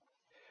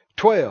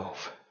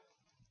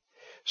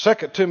 2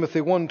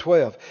 Timothy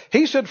 1:12.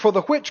 He said, for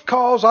the which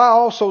cause I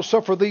also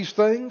suffer these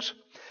things.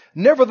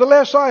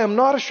 Nevertheless, I am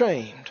not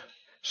ashamed.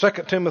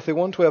 2 Timothy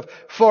 1:12.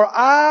 For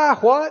I,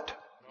 what?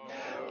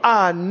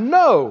 I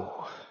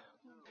know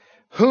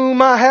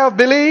whom I have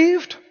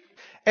believed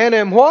and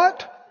am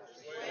what?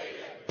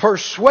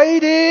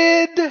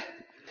 Persuaded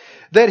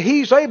that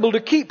He's able to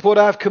keep what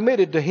I've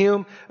committed to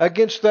Him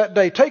against that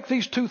day. Take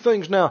these two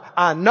things now.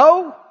 I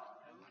know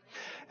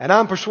and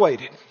I'm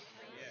persuaded.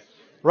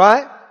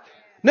 Right?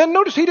 Now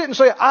notice he didn't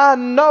say, I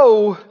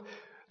know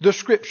the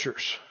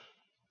Scriptures.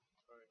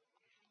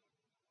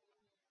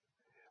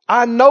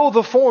 I know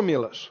the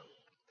formulas.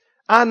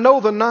 I know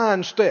the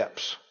 9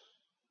 steps.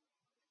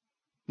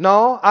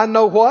 No, I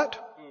know what?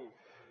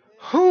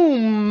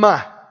 Whom?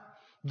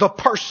 The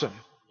person.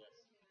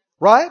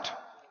 Right?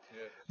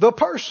 The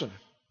person.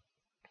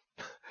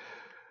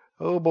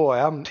 Oh boy,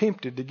 I'm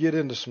tempted to get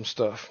into some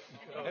stuff.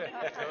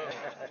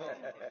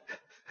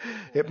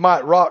 It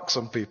might rock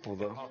some people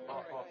though.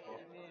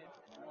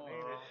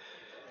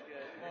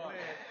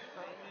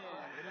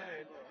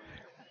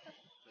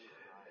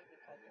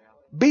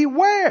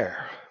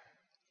 Beware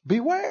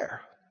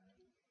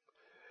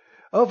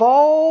of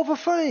all the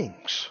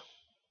things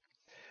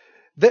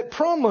that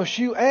promise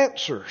you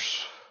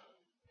answers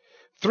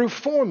through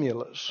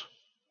formulas,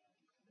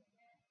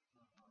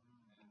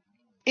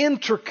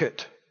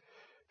 intricate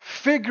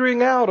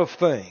figuring out of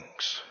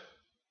things.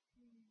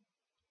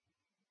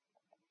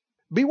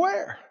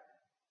 Beware.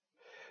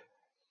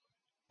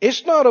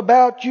 It's not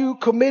about you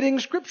committing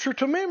Scripture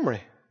to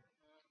memory.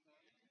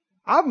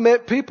 I've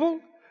met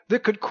people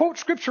that could quote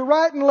Scripture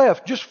right and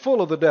left, just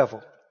full of the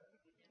devil.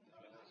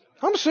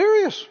 I'm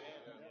serious.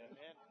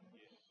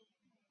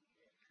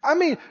 I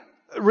mean,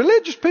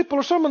 religious people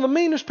are some of the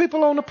meanest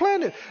people on the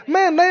planet.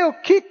 Man, they'll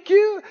kick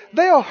you,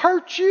 they'll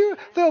hurt you,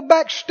 they'll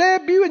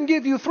backstab you and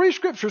give you 3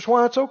 scriptures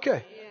why it's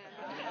okay.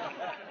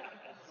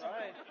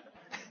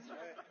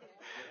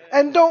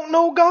 And don't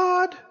know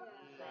God.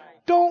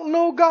 Don't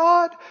know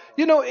God.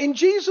 You know, in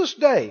Jesus'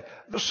 day,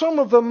 some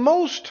of the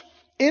most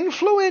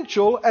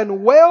influential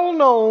and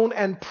well-known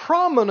and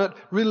prominent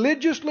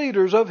religious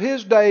leaders of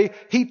His day,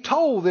 He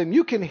told them,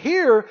 you can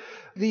hear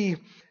the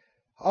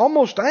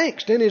almost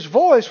angst in His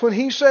voice when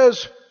He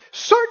says,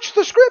 search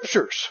the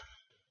Scriptures.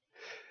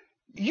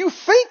 You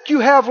think you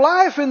have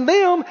life in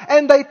them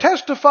and they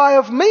testify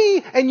of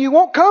me and you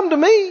won't come to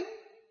me.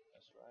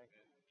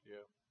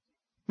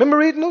 Remember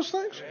reading those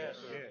things?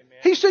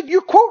 He said,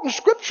 you're quoting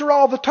Scripture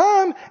all the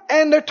time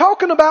and they're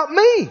talking about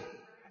me.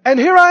 And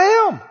here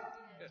I am.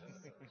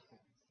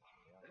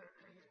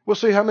 We'll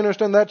see how many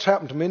understand that's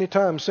happened to many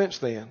times since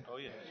then.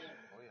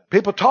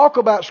 People talk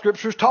about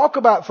Scriptures, talk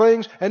about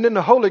things, and then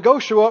the Holy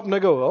Ghost show up and they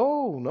go,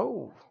 oh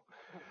no,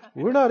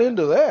 we're not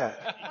into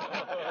that.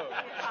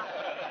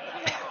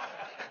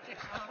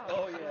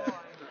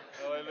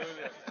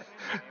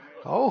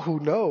 Oh,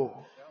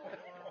 no.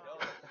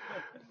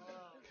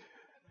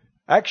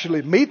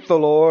 Actually meet the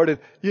Lord,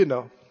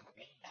 and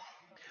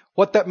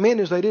what that meant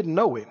is they didn't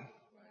know him.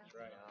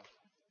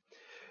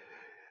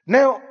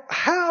 Now,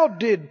 how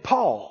did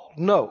Paul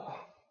know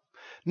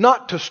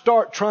not to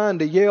start trying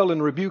to yell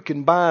and rebuke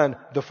and bind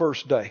the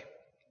first day?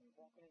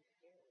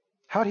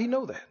 How did he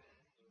know that?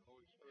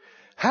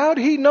 How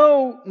did he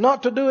know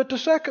not to do it the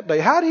second day?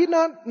 How did he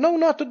not know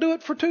not to do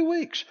it for 2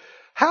 weeks?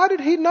 How did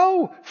he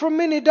know for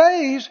many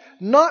days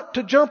not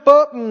to jump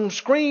up and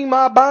scream,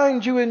 I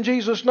bind you in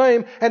Jesus'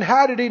 name? And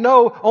how did he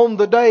know on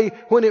the day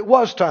when it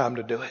was time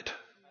to do it?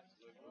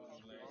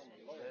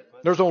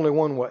 There's only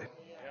one way.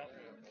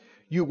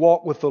 You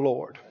walk with the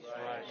Lord.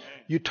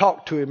 You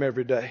talk to him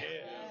every day.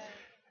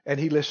 And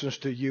he listens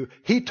to you.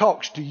 He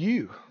talks to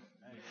you.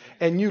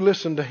 And you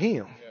listen to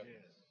him.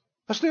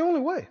 That's the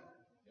only way.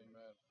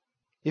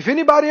 If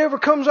anybody ever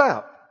comes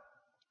out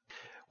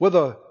with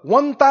a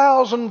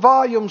 1,000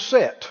 volume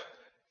set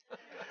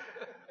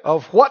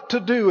of what to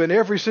do in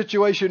every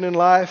situation in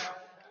life,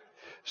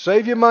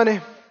 save your money.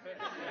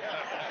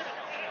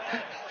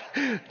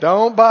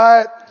 Don't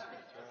buy it.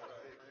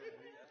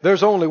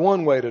 There's only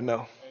one way to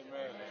know.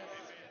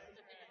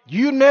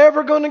 You're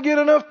never going to get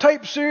enough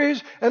tape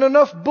series and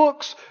enough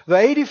books, the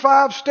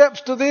 85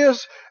 steps to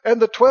this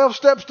and the 12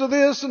 steps to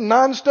this and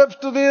 9 steps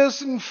to this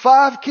and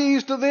 5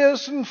 keys to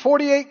this and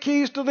 48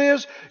 keys to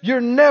this.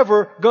 You're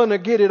never going to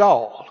get it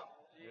all.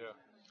 Yeah.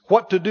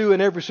 What to do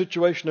in every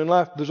situation in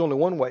life, there's only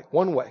one way.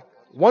 One way.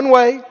 One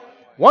way.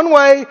 One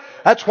way.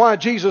 That's why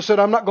Jesus said,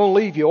 I'm not going to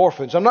leave you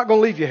orphans. I'm not going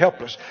to leave you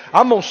helpless.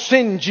 I'm going to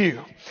send you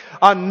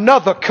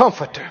another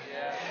comforter.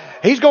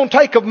 He's going to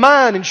take of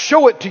mine and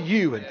show it to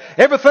you. And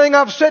everything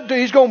I've said to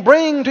you, he's going to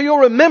bring to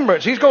your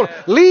remembrance. He's going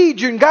to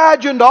lead you and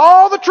guide you into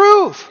all the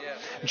truth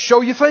and show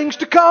you things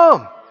to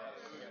come.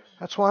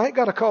 That's why I ain't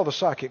got to call the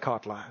psychic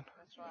hotline.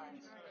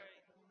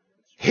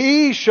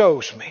 He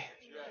shows me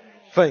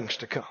things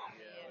to come.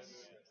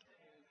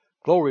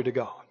 Glory to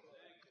God.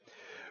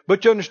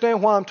 But you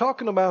understand why I'm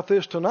talking about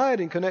this tonight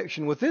in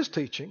connection with this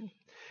teaching.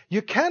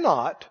 You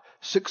cannot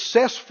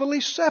successfully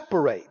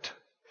separate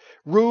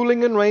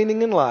ruling and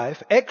reigning in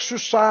life,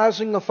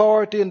 exercising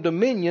authority and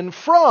dominion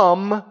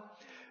from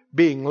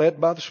being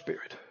led by the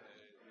Spirit.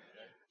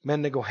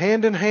 Man, they go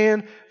hand in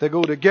hand. They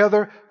go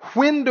together.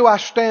 When do I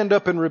stand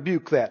up and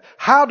rebuke that?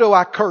 How do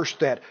I curse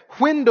that?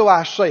 When do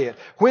I say it?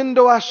 When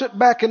do I sit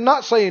back and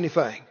not say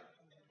anything?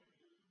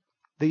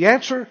 The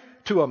answer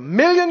to a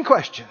million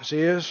questions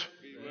is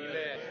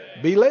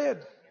be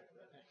led.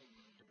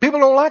 People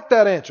don't like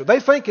that answer.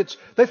 They think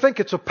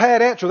it's a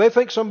bad answer. They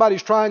think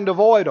somebody's trying to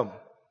avoid them.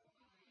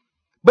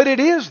 But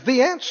it is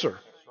the answer.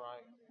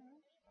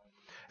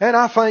 And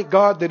I thank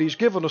God that He's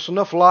given us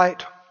enough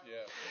light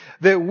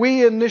that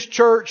we in this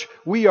church,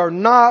 we are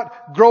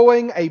not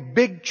growing a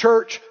big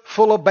church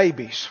full of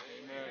babies.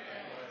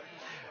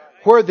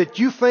 Where that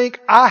you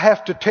think I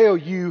have to tell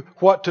you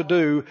what to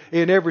do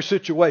in every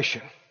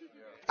situation.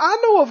 I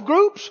know of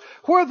groups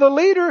where the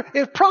leader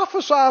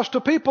prophesies to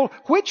people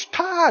which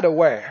tie to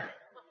wear.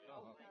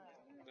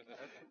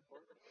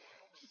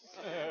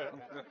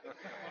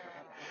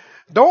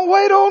 Don't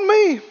wait on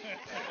me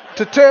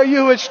to tell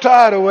you which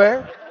tie to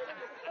wear.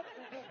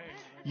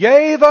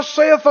 Yea, thus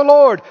saith the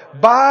Lord,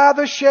 buy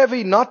the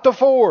Chevy, not the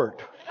Ford.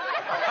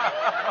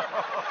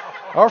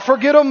 Or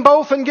forget them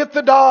both and get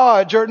the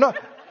Dodge. Or not.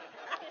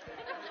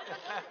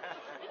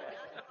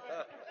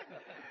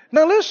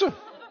 Now listen.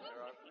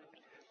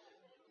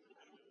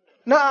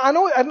 Now I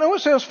know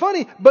it sounds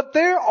funny, but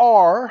there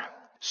are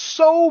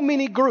so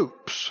many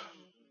groups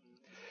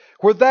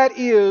where that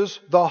is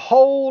the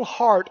whole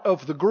heart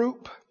of the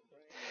group.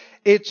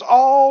 It's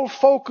all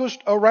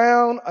focused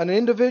around an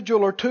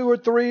individual or 2 or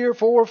 3 or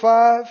 4 or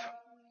 5.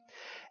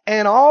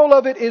 And all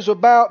of it is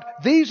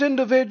about these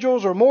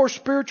individuals are more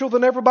spiritual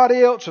than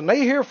everybody else and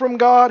they hear from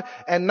God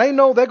and they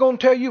know they're going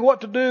to tell you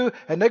what to do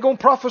and they're going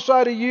to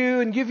prophesy to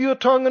you and give you a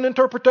tongue and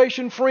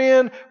interpretation.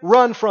 Friend,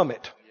 run from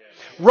it.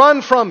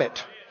 Run from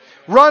it.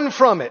 Run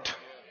from it.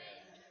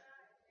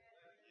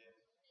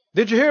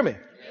 Did you hear me?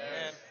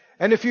 Yes.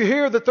 And if you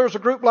hear that there's a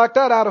group like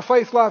that out of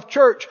Faith Life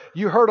Church,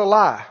 you heard a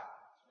lie.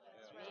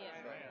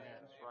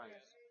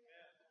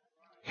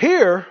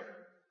 Here,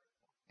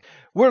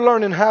 we're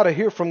learning how to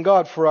hear from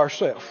God for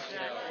ourselves.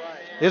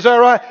 Is that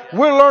right?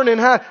 We're learning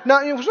how.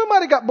 Now, if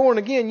somebody got born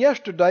again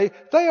yesterday,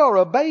 they are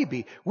a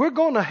baby. We're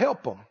going to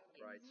help them.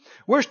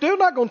 We're still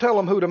not going to tell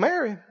them who to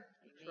marry.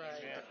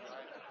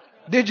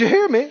 Did you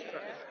hear me?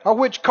 Or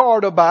which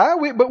car to buy.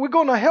 But we're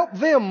going to help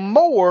them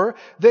more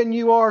than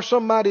you are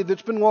somebody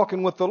that's been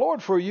walking with the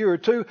Lord for a year or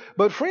 2.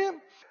 But friend,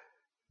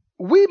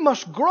 we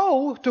must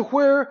grow to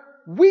where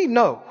we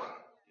know.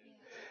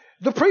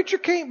 The preacher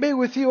can't be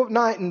with you at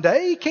night and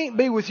day. He can't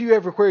be with you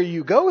everywhere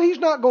you go. He's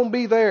not going to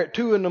be there at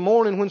 2 in the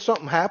morning when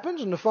something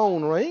happens and the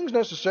phone rings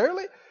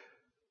necessarily.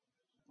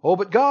 Oh,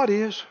 but God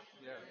is.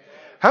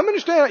 How many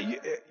understand?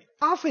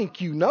 I think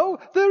you know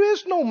there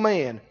is no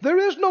man, there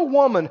is no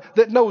woman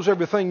that knows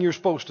everything you're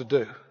supposed to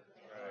do.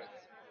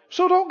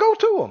 So don't go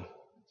to them.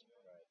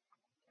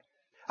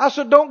 I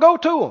said, don't go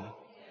to them.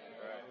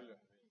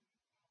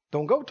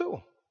 Don't go to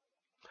them.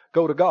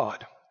 Go to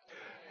God.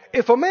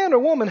 If a man or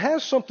woman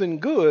has something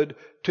good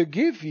to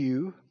give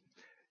you,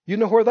 you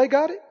know where they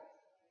got it?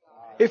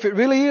 If it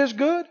really is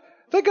good,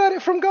 they got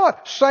it from God.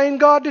 Same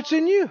God that's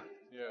in you.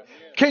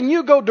 Can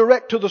you go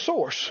direct to the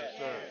source?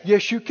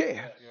 Yes, you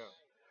can.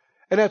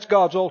 And that's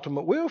God's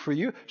ultimate will for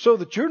you, so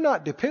that you're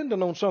not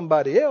dependent on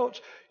somebody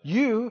else.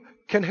 You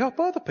can help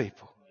other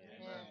people.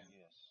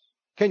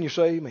 Can you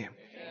say amen?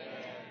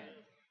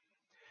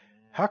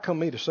 How come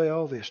me to say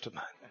all this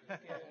tonight?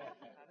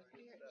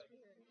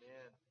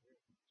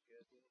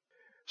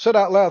 Said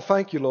out loud,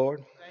 thank you,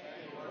 Lord.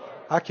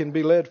 I can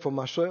be led for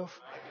myself.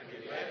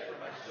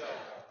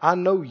 I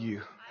know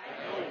you.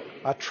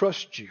 I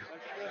trust you.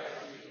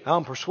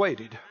 I'm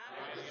persuaded.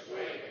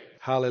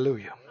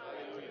 Hallelujah.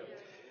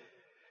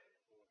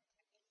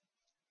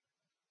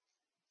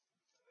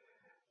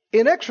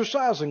 In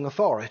exercising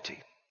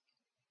authority,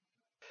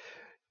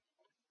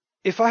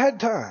 if I had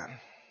time,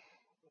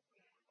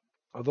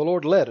 or the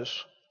Lord let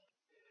us,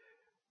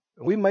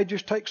 we may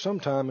just take some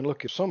time and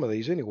look at some of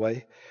these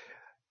anyway.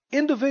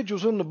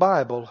 Individuals in the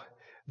Bible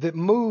that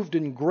moved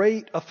in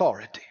great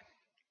authority,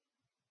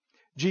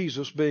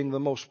 Jesus being the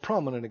most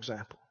prominent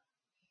example,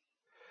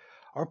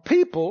 are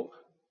people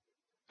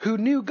who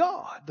knew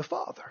God, the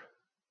Father.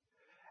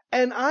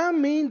 And I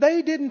mean,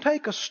 they didn't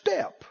take a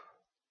step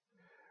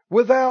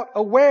without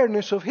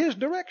awareness of His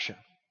direction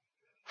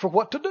for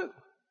what to do.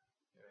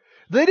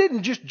 They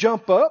didn't just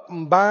jump up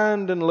and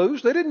bind and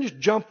loose. They didn't just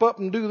jump up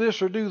and do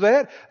this or do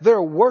that.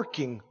 They're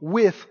working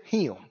with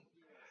Him,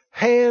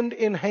 hand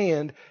in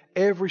hand,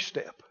 every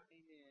step.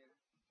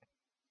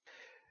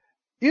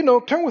 You know,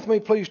 turn with me,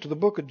 please, to the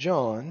book of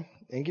John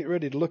and get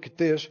ready to look at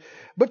this.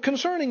 But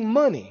concerning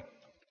money,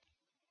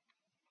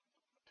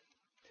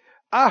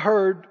 I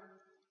heard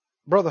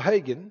Brother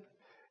Hagin,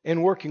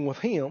 in working with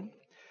him,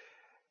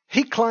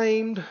 he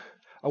claimed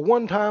a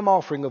one-time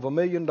offering of $1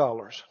 million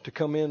to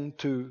come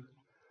into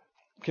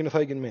Kenneth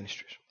Hagin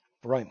Ministries,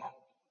 Rhema.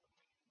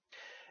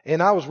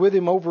 And I was with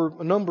him over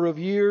a number of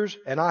years,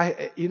 and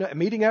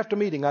meeting after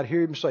meeting, I'd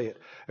hear him say it.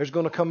 There's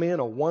going to come in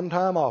a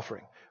one-time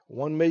offering,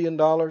 $1 million,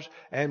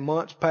 and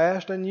months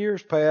passed and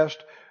years passed,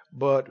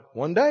 but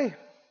one day,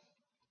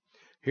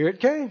 here it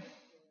came.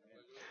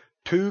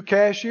 2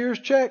 cashier's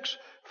checks,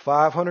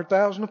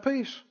 $500,000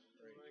 apiece.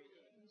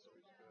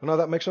 Well, now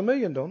that makes $1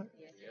 million, don't it?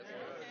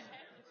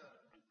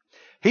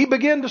 He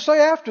began to say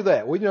after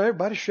that, well,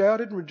 everybody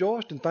shouted and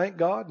rejoiced and thanked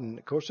God. And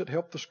of course, it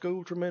helped the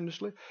school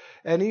tremendously.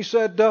 And he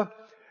said,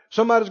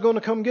 somebody's going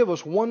to come give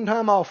us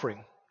one-time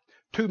offering,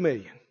 $2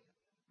 million.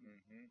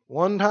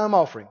 One-time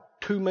offering,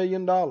 $2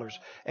 million.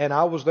 And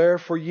I was there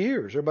for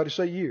years. Everybody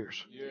say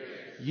years.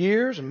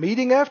 Years,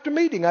 meeting after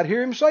meeting. I'd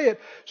hear him say it.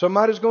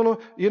 Somebody's going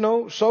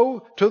to,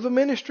 sow to the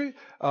ministry.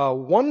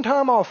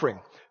 One-time offering,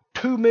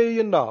 $2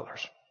 million.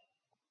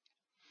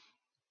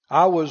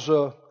 I was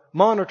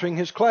monitoring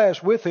his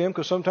class with him,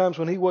 because sometimes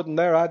when he wasn't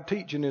there, I'd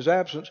teach in his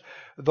absence.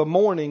 The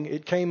morning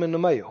it came in the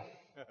mail.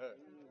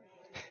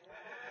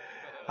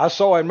 I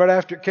saw him right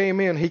after it came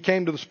in. He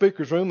came to the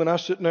speaker's room, and I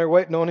was sitting there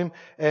waiting on him,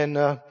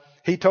 and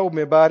he told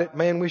me about it.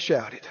 Man, we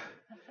shouted.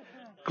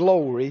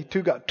 Glory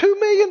to God. $2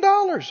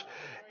 million.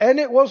 And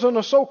it wasn't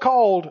a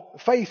so-called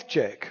faith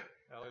check.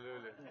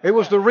 It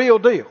was the real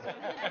deal.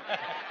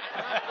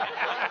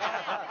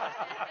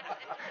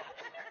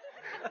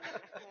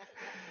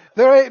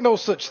 There ain't no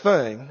such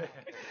thing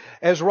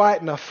as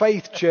writing a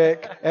faith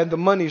check and the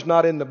money's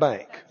not in the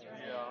bank.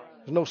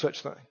 There's no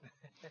such thing.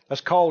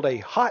 That's called a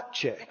hot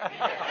check.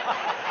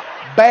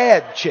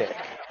 Bad check.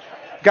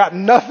 Got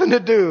nothing to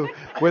do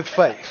with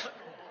faith.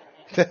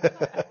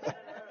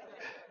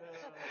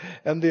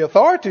 And the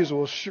authorities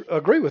will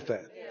agree with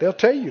that. They'll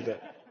tell you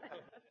that.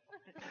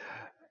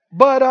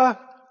 But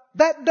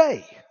that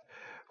day,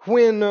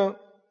 when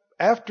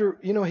after,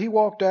 he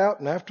walked out,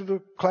 and after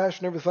the class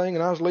and everything,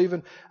 and I was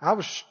leaving, I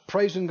was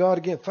praising God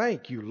again.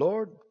 Thank you,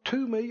 Lord.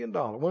 $2 million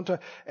one time.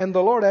 And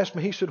the Lord asked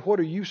me, He said, what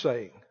are you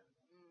saying?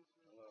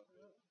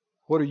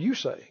 What are you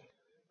saying?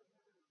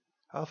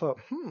 I thought,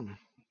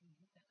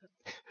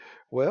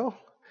 well,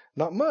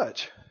 not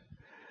much.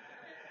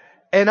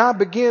 And I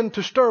began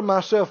to stir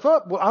myself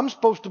up. Well, I'm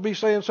supposed to be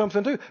saying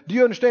something too. Do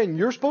you understand?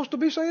 You're supposed to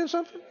be saying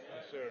something?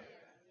 Yes, sir.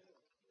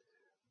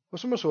 Well,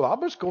 somebody said,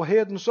 I'll just go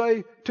ahead and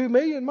say $2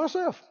 million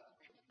myself.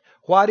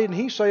 Why didn't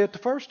he say it the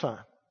first time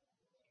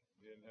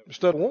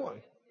instead of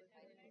one?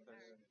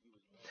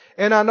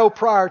 And I know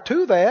prior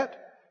to that,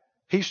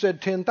 he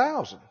said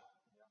 10,000.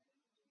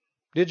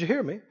 Did you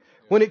hear me?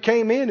 When it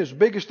came in, it's the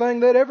biggest thing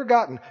they'd ever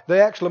gotten.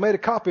 They actually made a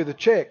copy of the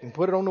check and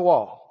put it on the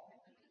wall.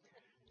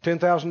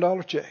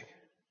 $10,000 check.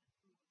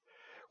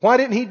 Why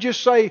didn't he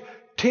just say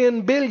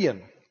 10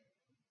 billion?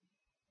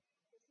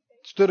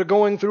 Instead of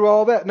going through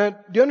all that. Now, do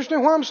you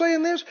understand why I'm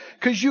saying this?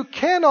 Because you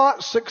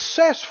cannot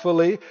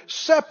successfully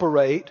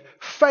separate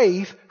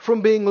faith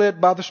from being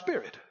led by the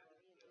Spirit.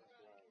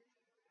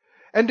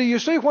 And do you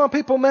see why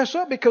people mess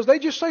up? Because they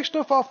just say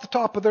stuff off the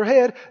top of their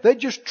head. They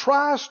just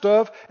try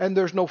stuff, and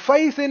there's no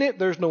faith in it.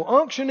 There's no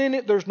unction in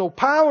it. There's no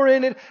power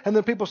in it. And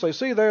then people say,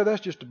 see there,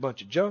 that's just a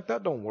bunch of junk.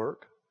 That don't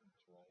work.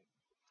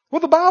 Well,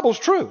 the Bible's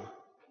true.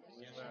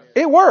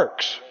 It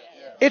works.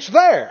 It's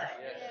there.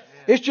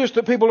 It's just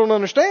that people don't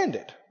understand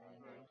it.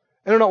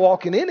 And they're not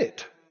walking in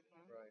it.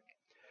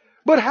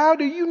 But how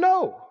do you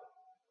know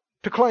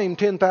to claim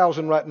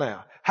 10,000 right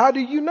now? How do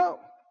you know?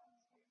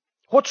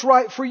 What's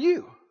right for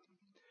you?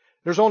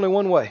 There's only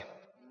one way.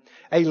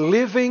 A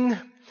living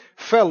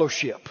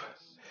fellowship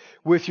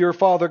with your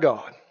Father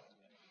God.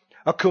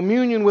 A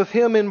communion with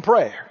Him in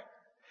prayer.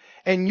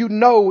 And you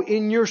know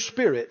in your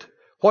spirit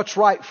what's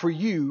right for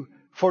you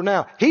for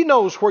now. He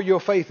knows where your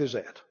faith is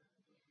at.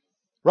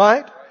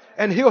 Right?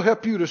 And He'll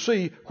help you to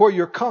see where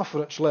your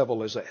confidence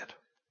level is at.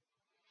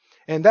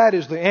 And that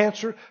is the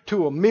answer to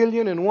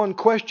 1,000,001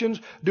 questions.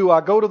 Do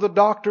I go to the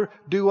doctor?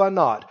 Do I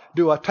not?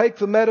 Do I take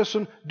the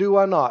medicine? Do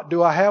I not?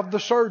 Do I have the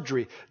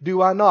surgery?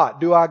 Do I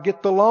not? Do I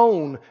get the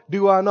loan?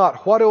 Do I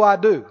not? What do I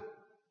do?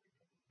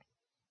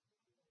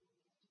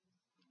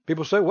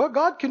 People say, well,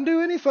 God can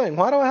do anything.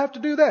 Why do I have to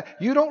do that?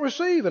 You don't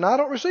receive, and I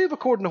don't receive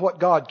according to what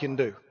God can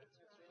do.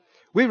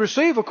 We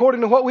receive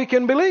according to what we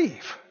can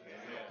believe.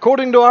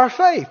 According to our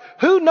faith.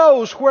 Who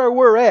knows where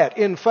we're at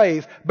in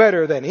faith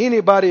better than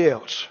anybody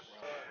else?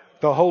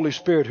 The Holy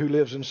Spirit who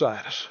lives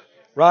inside us.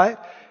 Right?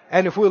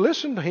 And if we'll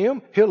listen to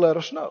Him, He'll let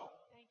us know.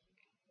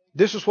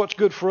 This is what's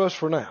good for us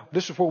for now.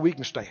 This is where we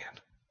can stand.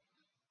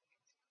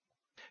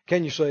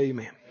 Can you say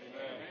amen? Amen.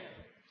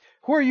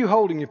 Where are you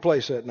holding your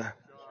place at now?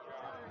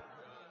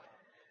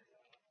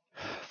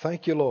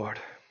 Thank you, Lord.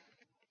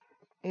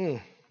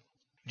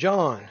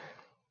 John,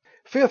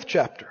 5th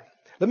chapter.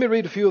 Let me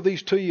read a few of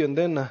these to you and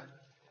then I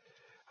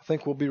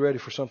think we'll be ready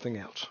for something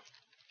else.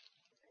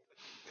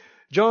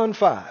 John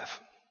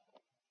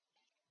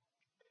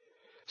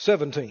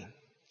 5:17.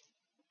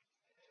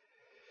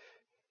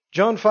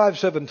 John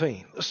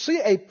 5:17.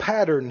 See a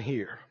pattern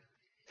here.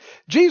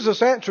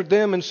 Jesus answered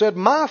them and said,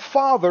 my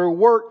Father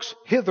works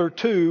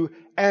hitherto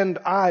and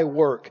I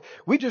work.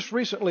 We just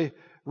recently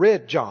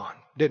read John,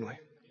 didn't we?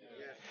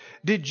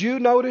 Did you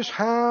notice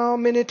how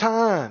many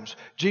times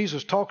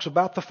Jesus talks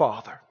about the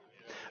Father?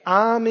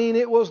 I mean,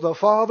 it was the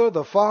Father,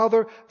 the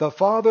Father, the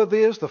Father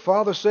this, the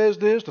Father says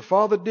this, the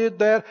Father did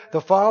that, the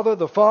Father,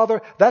 the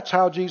Father. That's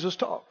how Jesus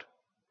talked.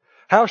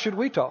 How should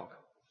we talk?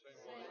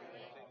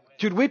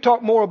 Should we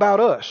talk more about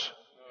us?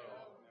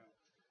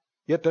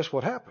 Yet that's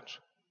what happens.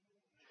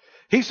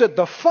 He said,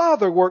 the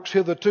Father works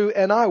hitherto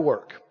and I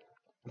work.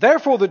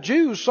 Therefore the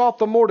Jews sought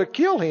the more to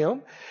kill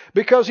Him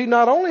because He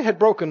not only had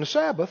broken the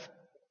Sabbath,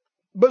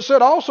 but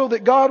said also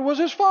that God was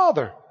His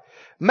Father,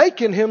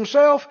 making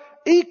Himself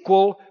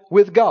equal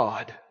with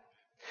God.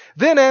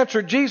 Then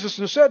answered Jesus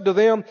and said to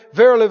them,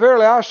 verily,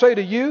 verily, I say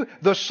to you,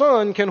 the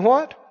Son can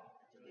what?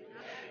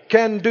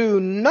 Can do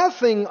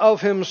nothing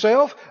of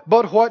Himself,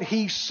 but what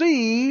He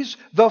sees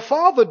the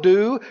Father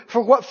do,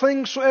 for what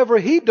things soever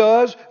He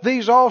does,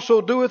 these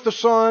also doeth the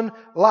Son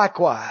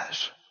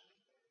likewise.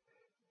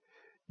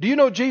 Do you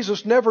know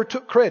Jesus never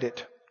took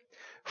credit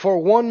for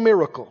one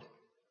miracle?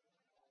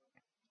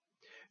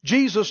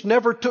 Jesus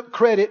never took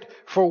credit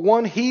for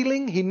one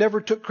healing. He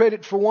never took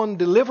credit for one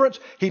deliverance.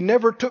 He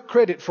never took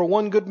credit for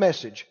one good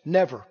message.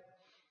 Never.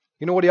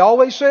 You know what He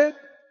always said?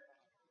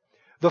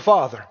 The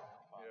Father.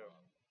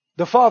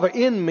 The Father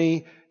in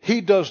me, He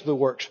does the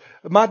works.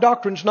 My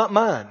doctrine's not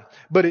mine,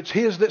 but it's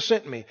His that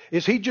sent me.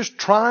 Is He just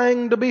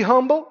trying to be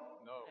humble?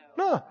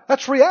 No,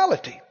 that's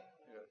reality.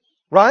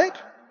 Right?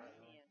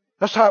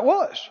 That's how it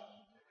was.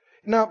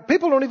 Now,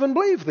 people don't even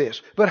believe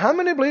this. But how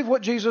many believe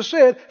what Jesus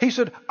said? He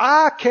said,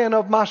 I can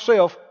of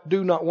myself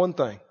do not one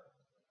thing.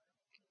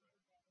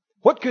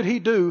 What could He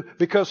do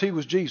because He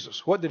was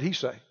Jesus? What did He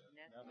say?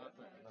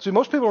 See,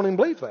 most people don't even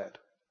believe that.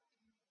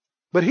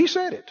 But He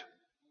said it.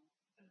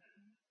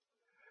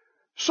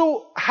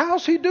 So,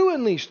 how's He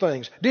doing these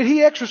things? Did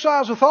He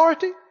exercise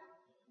authority?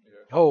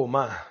 Oh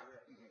my.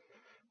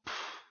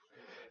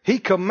 He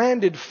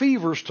commanded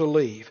fevers to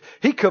leave.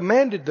 He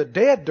commanded the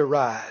dead to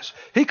rise.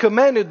 He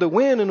commanded the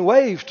wind and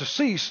waves to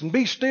cease and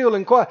be still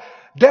and quiet.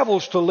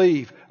 Devils to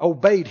leave.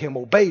 Obeyed Him,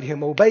 obeyed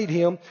Him, obeyed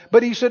Him.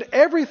 But He said,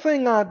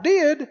 everything I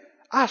did,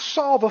 I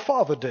saw the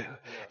Father do.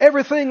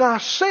 Everything I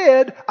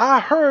said,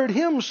 I heard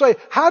Him say.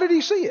 How did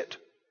He see it?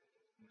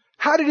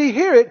 How did He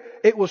hear it?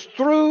 It was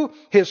through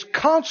His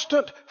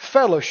constant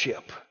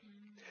fellowship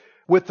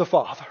with the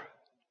Father.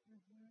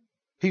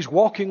 He's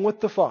walking with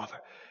the Father.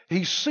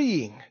 He's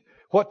seeing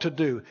what to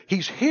do.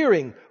 He's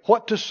hearing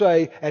what to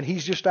say, and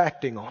He's just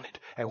acting on it.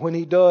 And when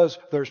He does,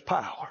 there's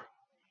power.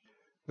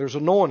 There's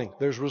anointing.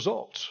 There's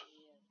results.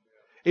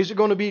 Is it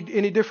going to be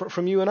any different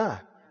from you and I?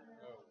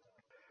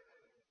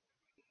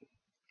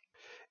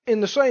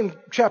 In the same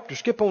chapter,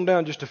 skip on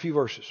down just a few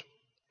verses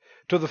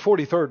to the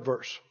 43rd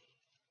verse.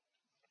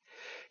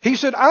 He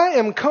said, I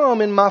am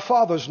come in my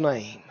Father's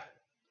name,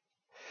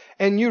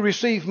 and you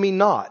receive me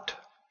not.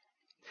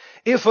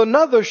 If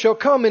another shall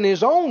come in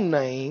his own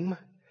name,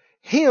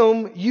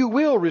 him you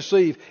will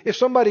receive. If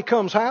somebody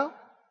comes how?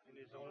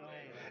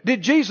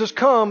 Did Jesus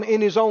come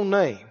in His own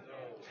name?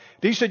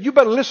 He said, you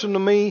better listen to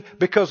me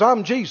because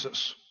I'm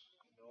Jesus.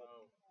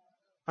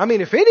 I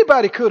mean, if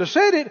anybody could have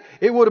said it,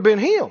 it would have been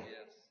Him.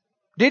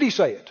 Did He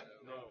say it?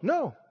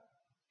 No.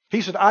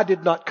 He said, I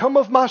did not come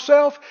of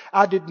myself.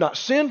 I did not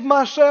send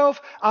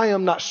myself. I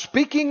am not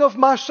speaking of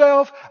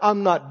myself.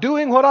 I'm not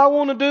doing what I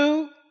want to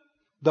do.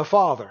 The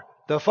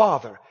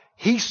Father,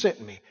 He sent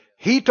me.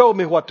 He told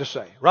me what to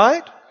say,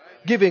 right?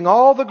 Giving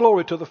all the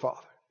glory to the Father.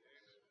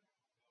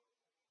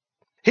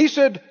 He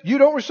said, you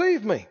don't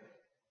receive me.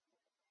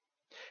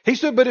 He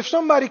said, but if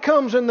somebody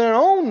comes in their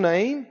own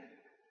name,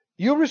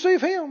 you'll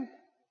receive him.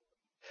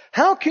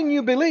 How can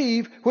you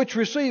believe which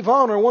receive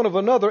honor one of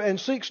another and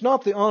seeks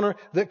not the honor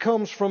that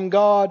comes from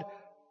God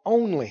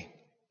only?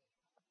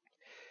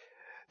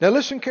 Now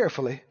listen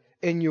carefully,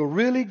 and you'll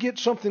really get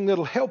something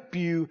that'll help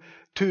you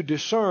to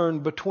discern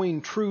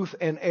between truth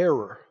and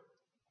error,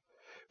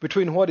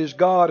 between what is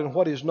God and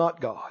what is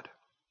not God.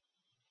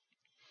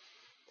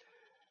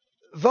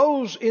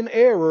 Those in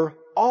error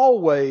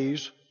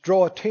always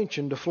draw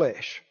attention to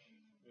flesh.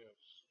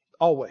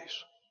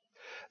 Always.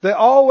 They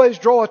always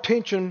draw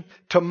attention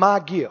to my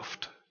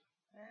gift,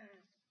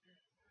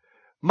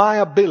 my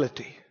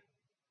ability,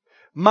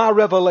 my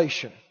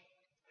revelation,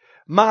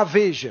 my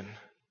vision.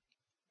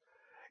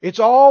 It's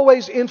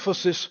always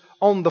emphasis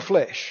on the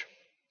flesh.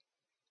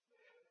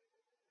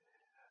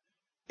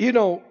 You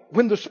know,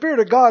 when the Spirit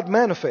of God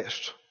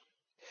manifests,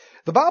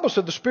 the Bible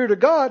said the Spirit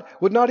of God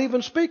would not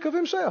even speak of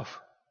Himself.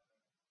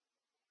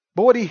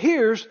 But what He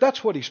hears,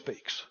 that's what He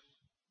speaks.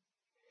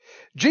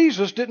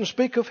 Jesus didn't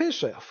speak of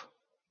Himself.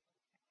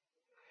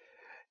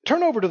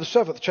 Turn over to the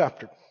 7th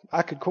chapter.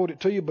 I could quote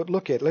it to you, but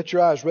look at it. Let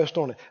your eyes rest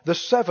on it. The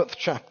 7th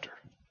chapter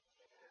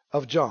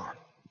of John.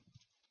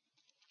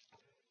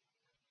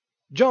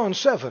 John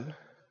 7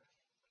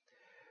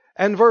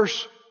 and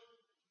verse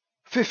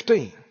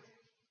 15.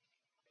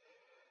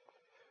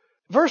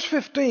 Verse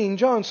 15,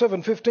 John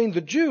 7:15,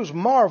 the Jews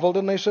marveled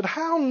and they said,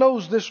 how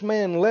knows this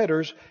man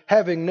letters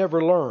having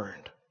never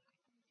learned?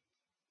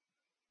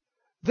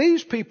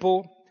 These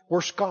people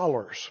were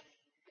scholars.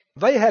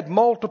 They had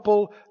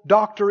multiple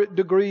doctorate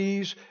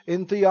degrees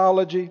in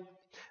theology.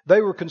 They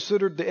were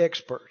considered the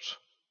experts.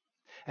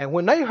 And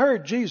when they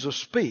heard Jesus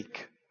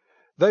speak,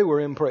 they were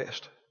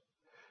impressed.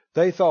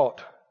 They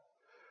thought,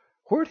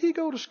 where'd He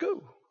go to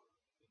school?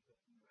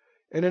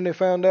 And then they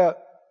found out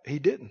He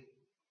didn't.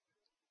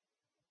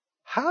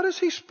 How does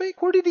He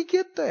speak? Where did He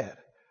get that?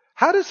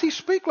 How does He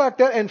speak like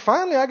that? And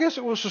finally, I guess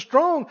it was so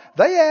strong,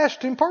 they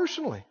asked Him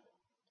personally.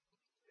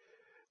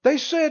 They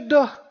said,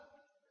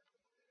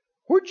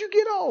 where'd you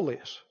get all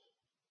this?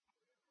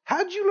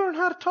 How'd you learn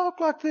how to talk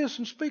like this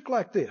and speak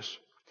like this?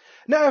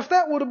 Now, if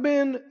that would have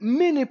been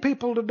many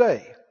people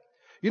today,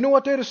 you know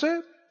what they'd have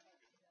said?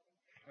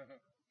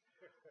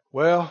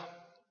 Well,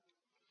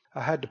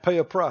 I had to pay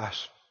a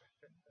price.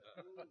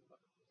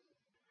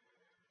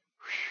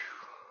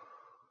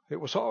 Whew.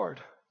 It was hard.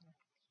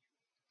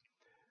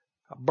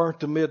 I burnt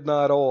the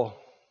midnight oil.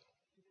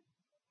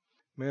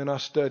 Man, I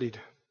studied.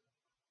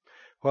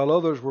 While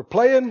others were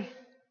playing,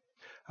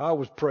 I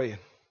was praying.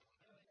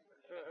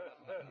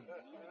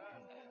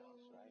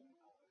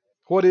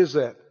 What is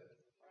that?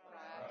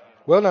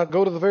 Well, now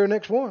go to the very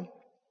next one.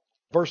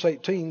 Verse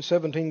 18,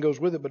 17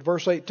 goes with it, but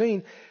verse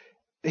 18,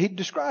 he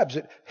describes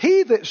it.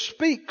 He that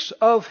speaks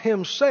of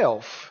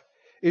himself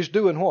is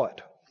doing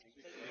what?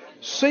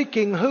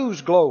 Seeking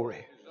whose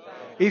glory?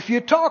 If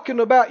you're talking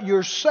about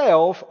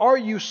yourself, are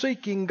you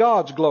seeking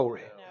God's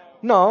glory?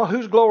 No,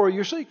 whose glory are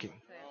you seeking?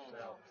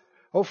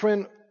 Oh,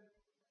 friend,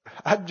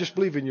 I just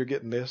believe in you're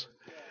getting this.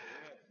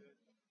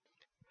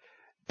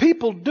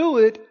 People do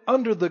it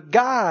under the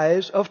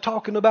guise of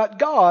talking about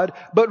God,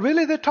 but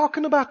really they're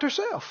talking about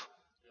themselves.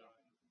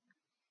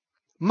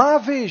 My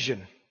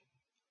vision,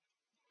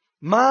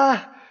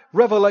 my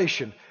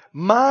revelation,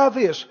 my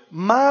this,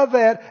 my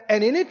that.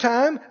 And any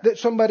time that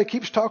somebody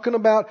keeps talking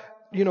about,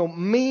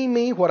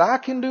 me, what I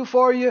can do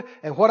for you,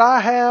 and what I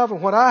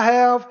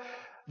have,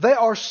 they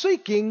are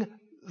seeking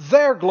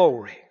their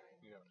glory,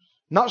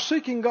 not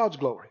seeking God's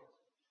glory.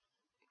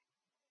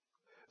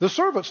 The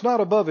servant's not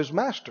above his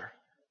master.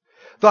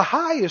 The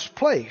highest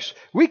place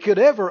we could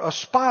ever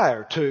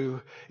aspire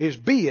to is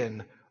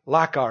being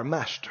like our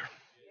master.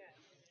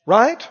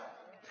 Right?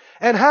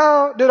 And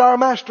how did our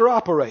master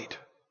operate?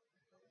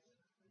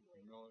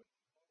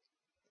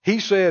 He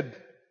said,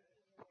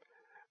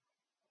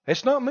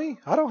 it's not me.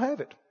 I don't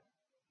have it.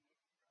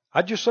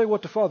 I just say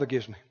what the Father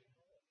gives me.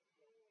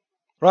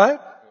 Right?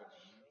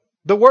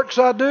 The works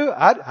I do,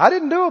 I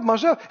didn't do of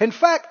myself. In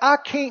fact, I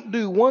can't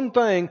do one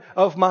thing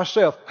of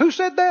myself. Who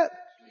said that?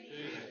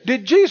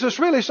 Did Jesus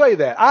really say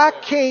that? I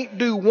can't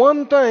do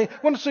one thing.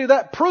 Well, see,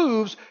 that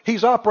proves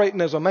He's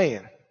operating as a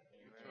man.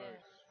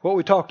 What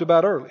we talked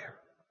about earlier.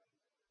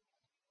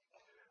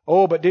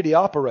 Oh, but did He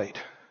operate?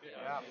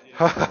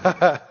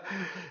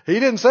 He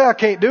didn't say I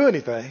can't do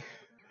anything.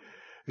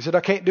 He said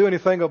I can't do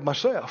anything of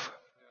myself.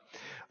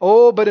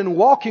 Oh, but in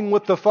walking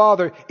with the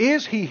Father,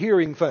 is He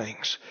hearing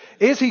things?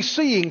 Is He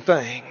seeing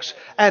things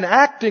and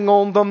acting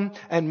on them,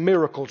 and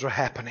miracles are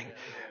happening?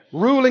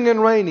 Ruling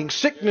and reigning,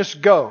 sickness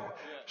go.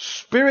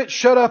 Spirit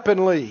shut up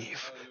and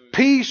leave.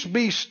 Peace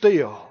be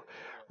still.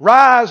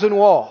 Rise and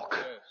walk.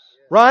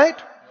 Right?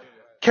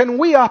 Can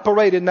we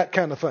operate in that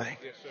kind of thing?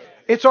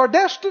 It's our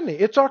destiny.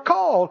 It's our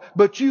call.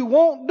 But you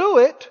won't do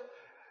it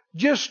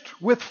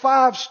just with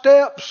 5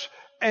 steps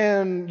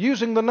and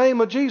using the name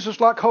of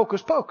Jesus like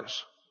hocus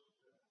pocus.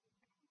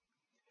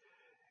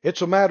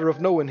 It's a matter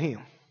of knowing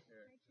Him.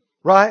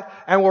 Right?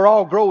 And we're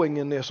all growing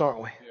in this,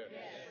 aren't we?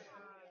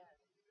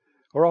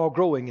 We're all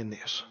growing in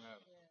this.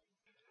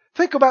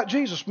 Think about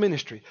Jesus'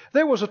 ministry.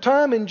 There was a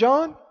time in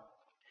John,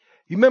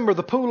 you remember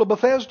the pool of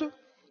Bethesda?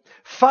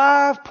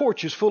 5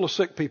 porches full of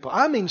sick people.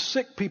 I mean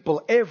sick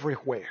people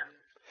everywhere.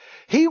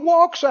 He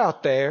walks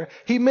out there,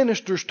 He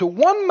ministers to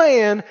one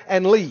man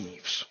and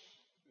leaves.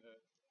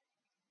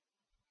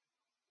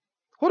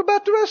 What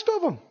about the rest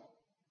of them?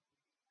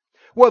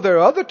 Well, there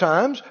are other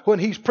times when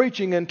He's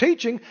preaching and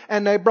teaching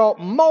and they brought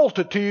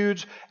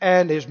multitudes,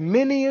 and as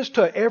many as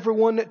to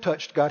everyone that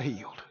touched got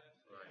healed.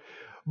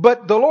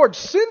 But the Lord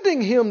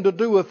sending Him to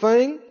do a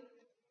thing,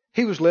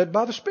 He was led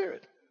by the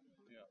Spirit.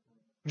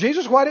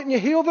 Jesus, why didn't you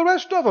heal the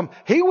rest of them?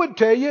 He would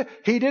tell you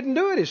He didn't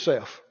do it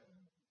Himself.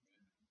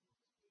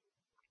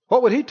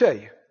 What would He tell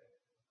you?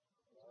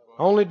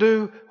 Only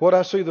do what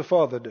I see the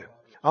Father do.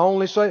 I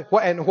only say,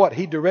 and what?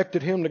 He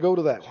directed him to go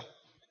to that one.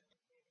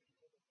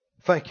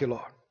 Thank you,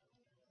 Lord.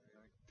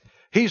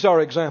 He's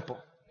our example.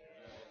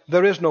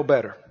 There is no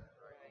better.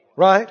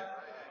 Right?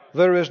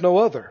 There is no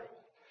other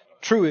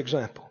true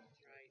example.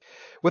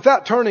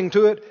 Without turning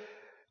to it,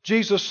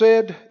 Jesus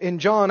said in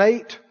John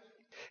 8,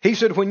 He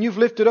said, when you've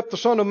lifted up the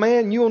Son of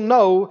Man, you'll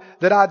know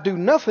that I do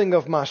nothing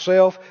of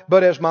myself,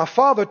 but as my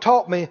Father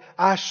taught me,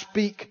 I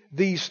speak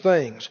these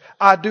things.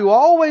 I do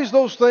always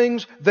those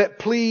things that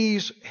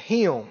please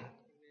Him.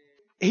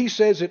 He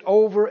says it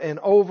over and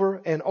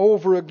over and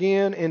over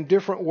again in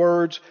different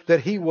words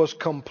that He was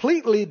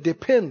completely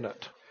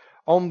dependent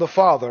on the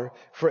Father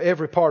for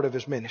every part of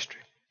His ministry.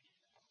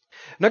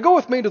 Now go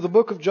with me to the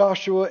book of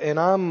Joshua, and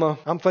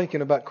I'm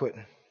thinking about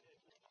quitting.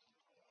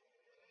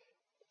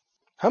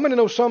 How many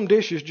know some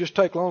dishes just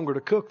take longer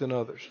to cook than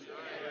others?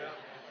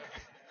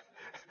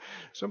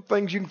 Some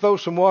things you can throw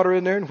some water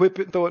in there and whip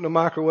it and throw it in the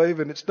microwave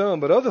and it's done.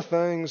 But other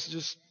things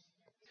just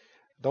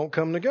don't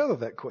come together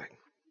that quick.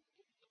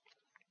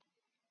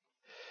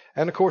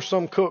 And of course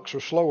some cooks are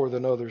slower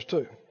than others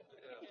too.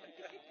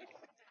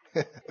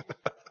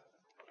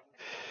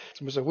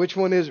 Somebody said, which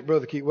one is it,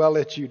 Brother Keith? Well, I'll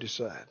let you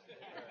decide.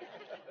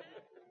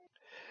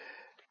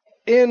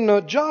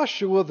 In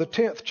Joshua, the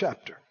 10th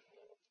chapter.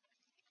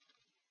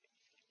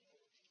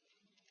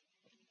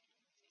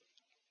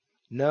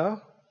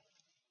 No,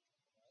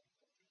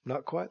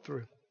 not quite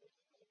through.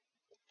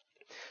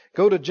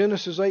 Go to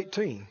Genesis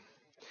 18.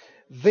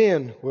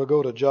 Then we'll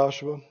go to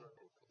Joshua.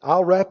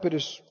 I'll wrap it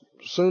as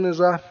soon as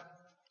I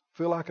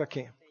feel like I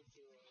can.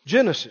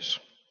 Genesis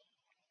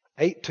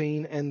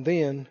 18 and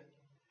then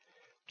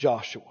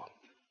Joshua.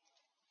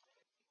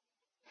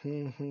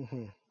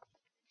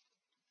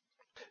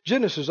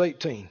 Genesis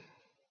 18.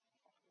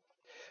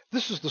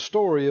 This is the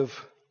story of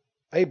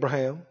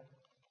Abraham,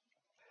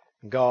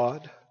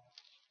 God.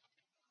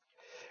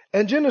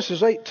 And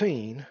Genesis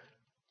 18,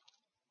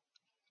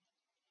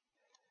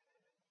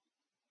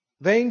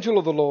 the angel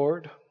of the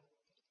Lord,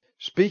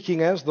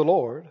 speaking as the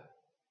Lord,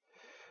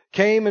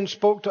 came and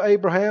spoke to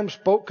Abraham,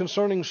 spoke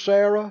concerning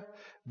Sarah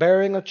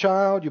bearing a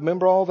child. You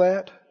remember all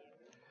that?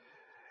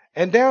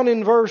 And down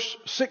in verse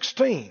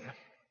 16,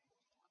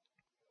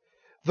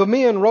 the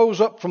men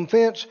rose up from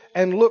thence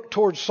and looked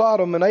towards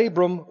Sodom, and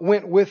Abram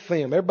went with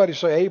them. Everybody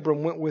say,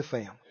 Abram went with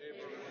them.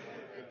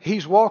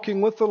 He's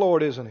walking with the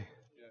Lord, isn't he?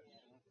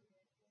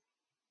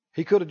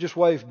 He could have just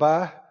waved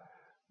by,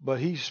 but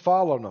he's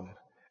following them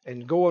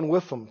and going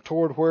with them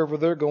toward wherever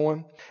they're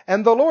going.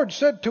 And the Lord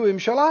said to him,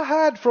 shall I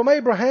hide from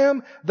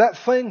Abraham that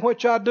thing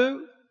which I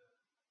do?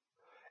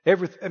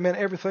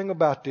 Everything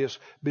about this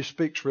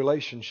bespeaks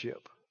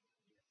relationship.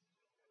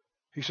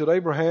 He said,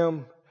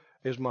 Abraham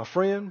is my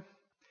friend.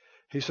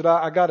 He said,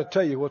 I got to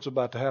tell you what's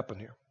about to happen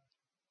here.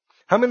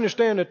 How many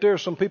understand that there are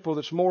some people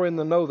that's more in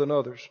the know than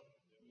others?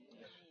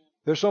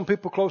 There's some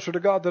people closer to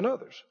God than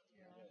others.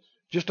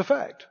 Just a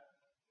fact.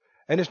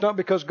 And it's not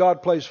because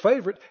God plays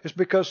favorite. It's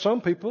because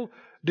some people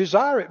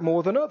desire it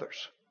more than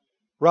others.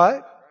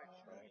 Right?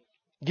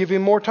 Give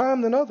Him more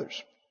time than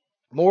others.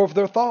 More of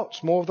their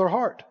thoughts, more of their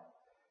heart.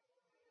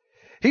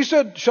 He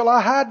said, shall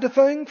I hide the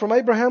thing from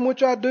Abraham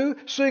which I do,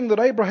 seeing that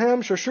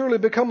Abraham shall surely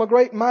become a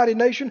great mighty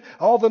nation?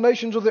 All the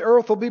nations of the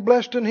earth will be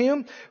blessed in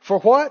him. For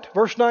what?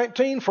 Verse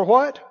 19, for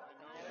what?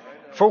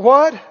 For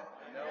what?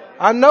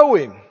 I know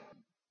him.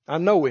 I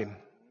know him.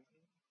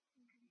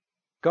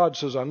 God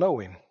says, I know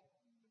him.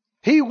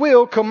 He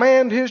will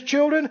command his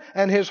children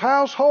and his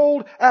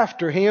household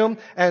after him,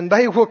 and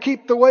they will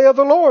keep the way of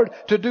the Lord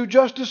to do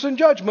justice and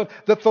judgment,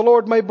 that the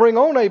Lord may bring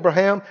on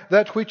Abraham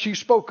that which he's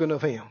spoken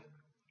of him.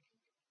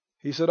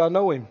 He said, I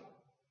know him.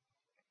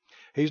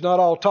 He's not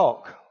all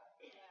talk.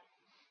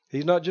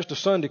 He's not just a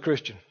Sunday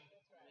Christian.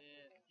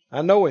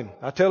 I know him.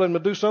 I tell him to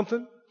do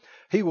something,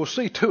 he will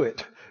see to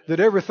it that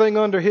everything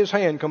under his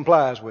hand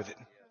complies with it.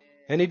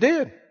 And he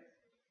did.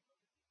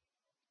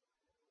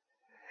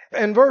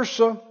 And verse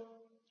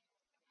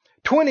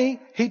 20,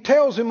 he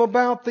tells him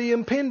about the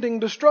impending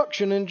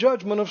destruction and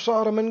judgment of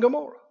Sodom and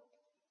Gomorrah.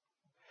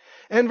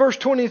 And verse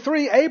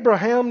 23,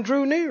 Abraham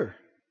drew near.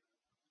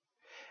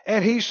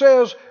 And he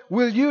says,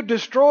 will you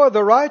destroy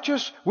the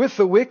righteous with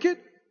the wicked?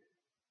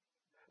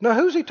 Now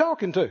who's he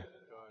talking to?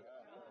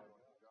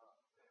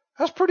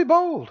 That's pretty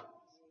bold.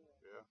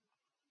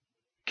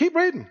 Keep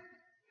reading.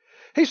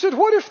 He said,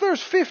 what if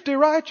there's 50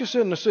 righteous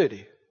in the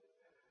city?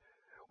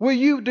 Will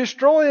you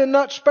destroy and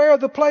not spare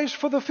the place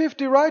for the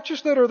 50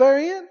 righteous that are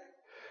therein?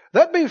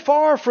 That'd be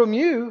far from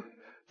you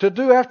to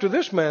do after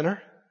this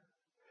manner,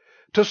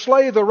 to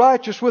slay the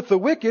righteous with the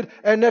wicked,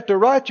 and that the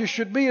righteous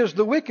should be as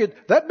the wicked.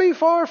 That'd be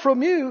far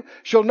from you.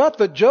 Shall not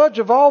the judge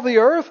of all the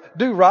earth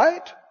do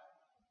right?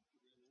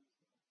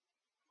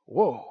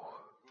 Whoa.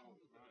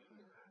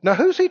 Now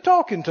who's he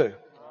talking to?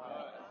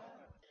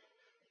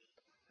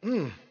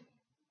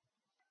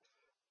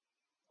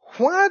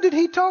 Why did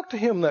he talk to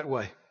him that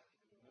way?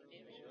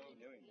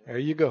 There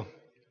you go.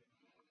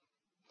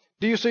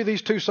 Do you see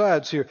these two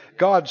sides here?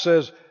 God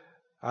says,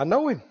 I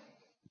know him.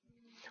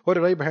 What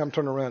did Abraham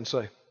turn around and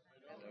say?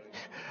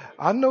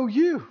 I know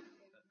you.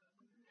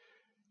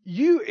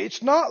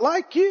 It's not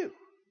like you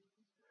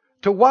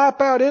to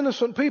wipe out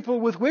innocent people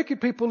with wicked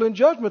people in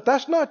judgment.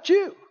 That's not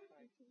you.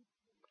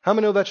 How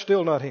many know that's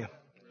still not him?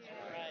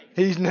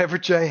 He's never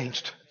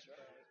changed.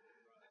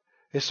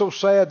 It's so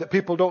sad that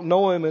people don't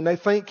know him and they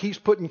think he's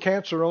putting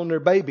cancer on their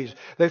babies.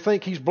 They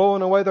think he's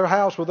blowing away their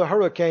house with a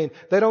hurricane.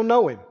 They don't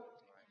know him.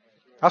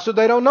 I said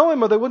they don't know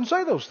him or they wouldn't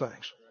say those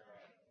things.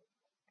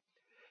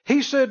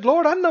 He said,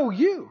 Lord, I know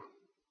you.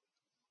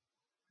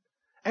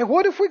 And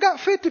what if we got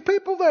 50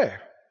 people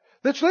there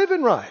that's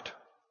living right?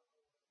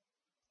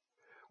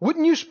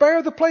 Wouldn't you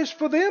spare the place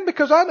for them?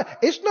 Because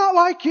it's not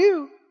like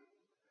you.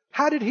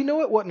 How did he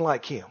know it wasn't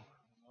like him?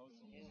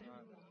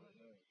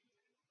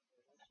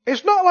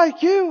 It's not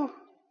like you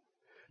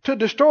to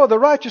destroy the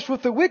righteous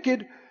with the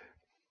wicked.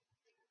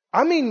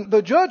 I mean,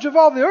 the judge of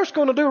all the earth is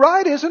going to do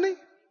right, isn't he?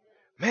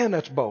 Man,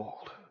 that's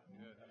bold.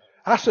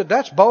 I said,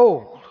 that's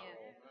bold.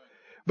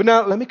 But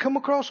now, let me come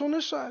across on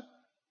this side.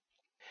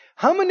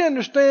 How many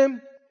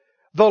understand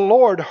the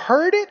Lord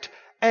heard it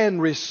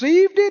and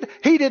received it?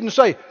 He didn't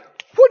say,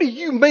 what do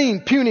you mean,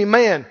 puny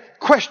man,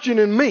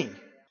 questioning me?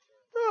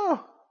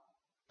 No,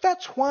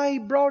 that's why he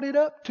brought it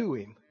up to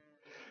him.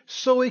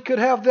 So he could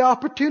have the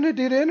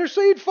opportunity to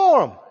intercede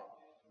for him.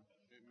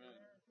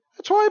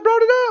 That's why he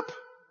brought it up.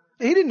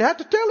 He didn't have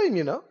to tell him,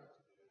 you know.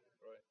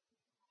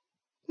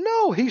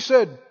 No, he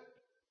said,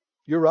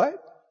 you're right.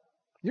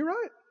 You're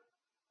right.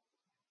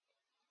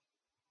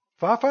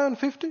 If I find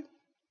 50,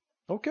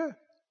 okay.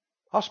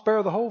 I'll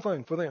spare the whole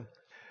thing for them.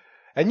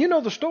 And you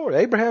know the story.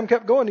 Abraham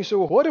kept going. He said,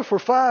 well, what if we're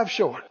 5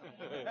 short?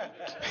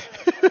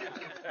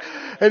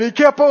 And he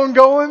kept on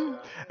going.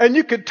 And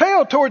you could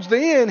tell towards the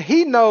end,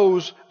 he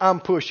knows I'm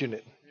pushing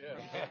it.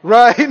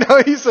 Right? You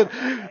know, he said,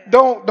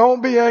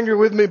 don't be angry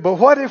with me, but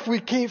what if we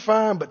can't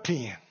find but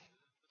 10?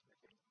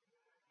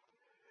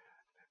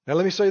 Now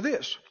let me say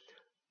this.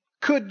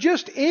 Could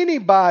just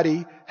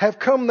anybody have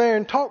come there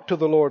and talked to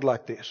the Lord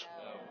like this?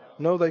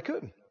 No, they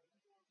couldn't.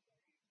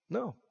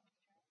 No.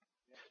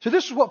 So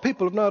this is what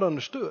people have not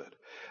understood.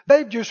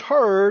 They've just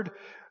heard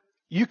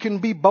you can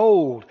be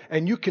bold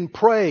and you can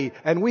pray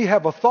and we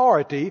have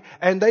authority,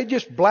 and they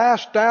just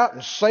blast out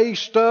and say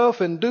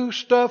stuff and do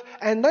stuff,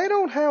 and they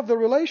don't have the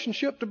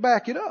relationship to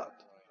back it up.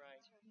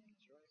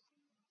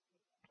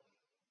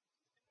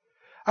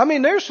 I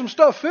mean, there's some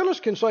stuff Phyllis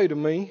can say to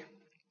me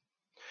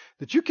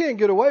that you can't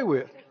get away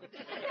with.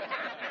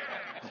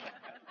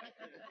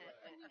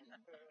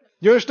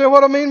 You understand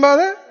what I mean by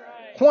that?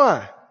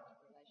 Why?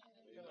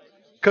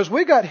 Because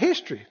we got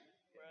history.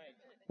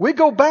 We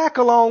go back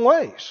a long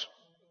ways.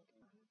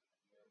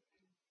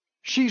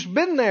 She's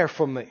been there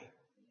for me.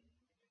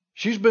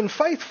 She's been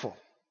faithful.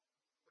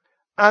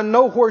 I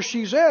know where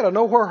she's at. I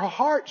know where her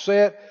heart's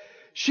at.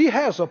 She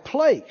has a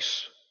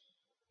place.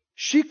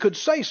 She could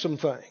say some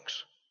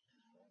things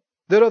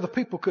that other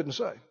people couldn't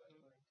say.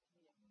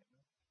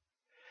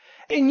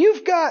 And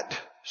you've got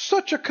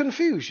such a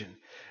confusion.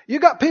 You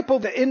got people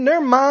that in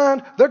their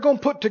mind, they're going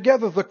to put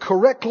together the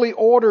correctly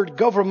ordered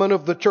government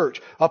of the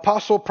church.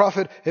 Apostle,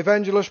 prophet,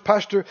 evangelist,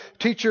 pastor,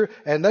 teacher,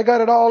 and they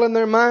got it all in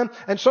their mind.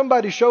 And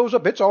somebody shows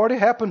up, it's already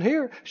happened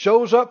here,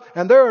 shows up,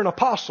 and they're an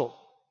apostle.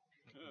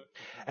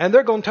 And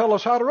they're going to tell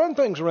us how to run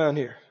things around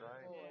here.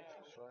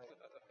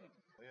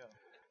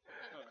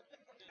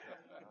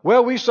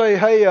 Well, we say,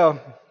 hey,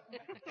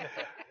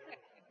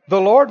 the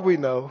Lord we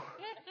know.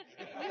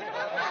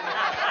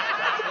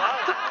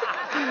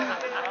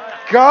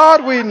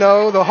 God we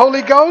know, the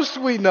Holy Ghost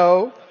we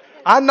know.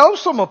 I know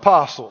some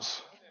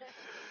apostles.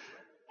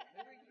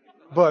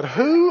 But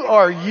who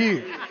are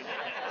you?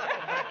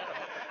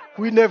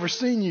 We never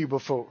seen you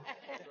before.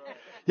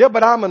 Yeah,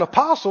 but I'm an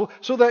apostle,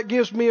 so that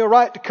gives me a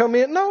right to come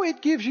in. No, it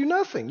gives you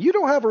nothing. You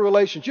don't have a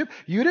relationship.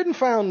 You didn't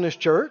found this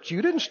church.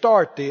 You didn't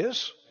start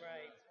this.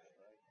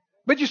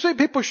 But you see,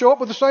 people show up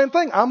with the same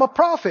thing. I'm a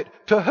prophet.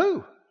 To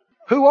who?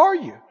 Who are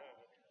you?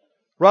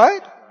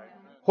 Right?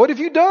 What have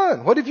you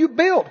done? What have you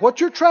built? What's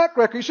your track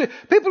record? You see,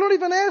 people don't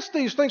even ask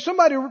these things.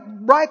 Somebody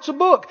writes a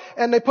book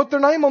and they put their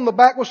name on the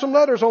back with some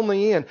letters on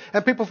the end.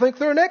 And people think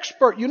they're an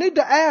expert. You need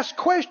to ask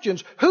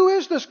questions. Who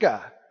is this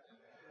guy?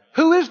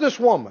 Who is this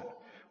woman?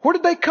 Where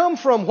did they come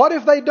from? What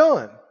have they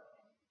done?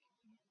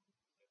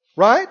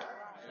 Right?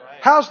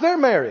 How's their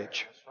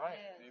marriage?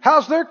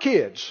 How's their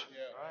kids?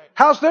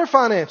 How's their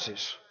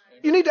finances?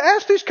 You need to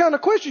ask these kind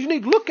of questions. You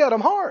need to look at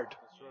them hard.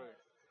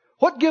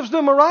 What gives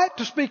them a right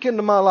to speak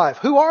into my life?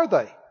 Who are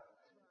they?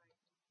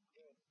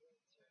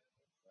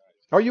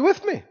 Are you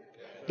with me?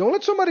 Don't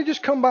let somebody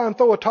just come by and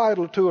throw a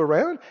title or two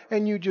around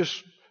and you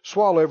just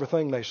swallow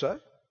everything they say.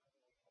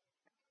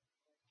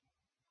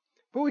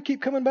 But we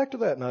keep coming back to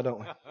that now,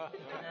 don't we?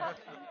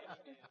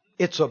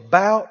 It's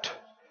about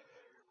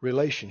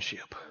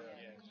relationship.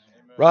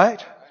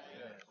 Right?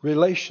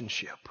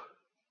 Relationship.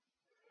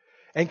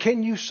 And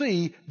can you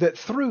see that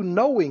through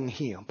knowing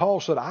Him,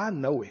 Paul said, I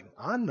know Him.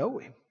 I know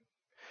Him.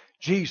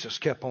 Jesus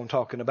kept on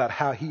talking about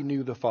how He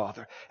knew the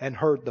Father and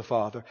heard the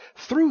Father.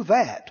 Through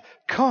that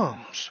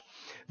comes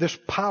this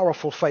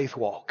powerful faith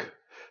walk.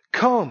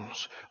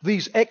 Comes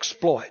these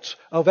exploits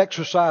of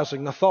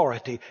exercising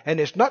authority. And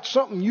it's not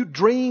something you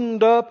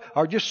dreamed up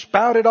or just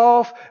spouted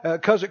off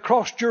because it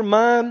crossed your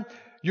mind.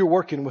 You're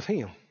working with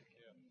Him.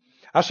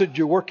 I said,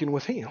 you're working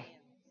with Him.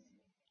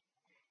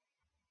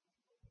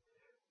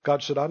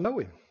 God said, I know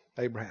him,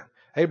 Abraham.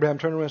 Abraham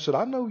turned around and said,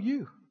 I know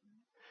you.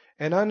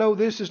 And I know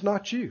this is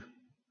not you.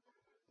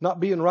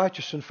 Not being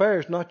righteous and fair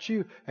is not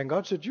you. And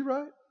God said, you're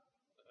right.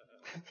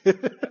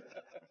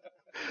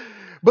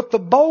 But the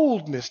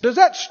boldness, does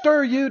that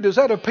stir you? Does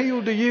that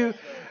appeal to you?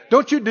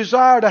 Don't you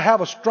desire to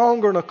have a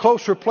stronger and a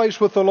closer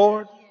place with the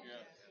Lord?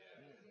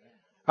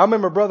 I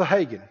remember Brother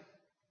Hagin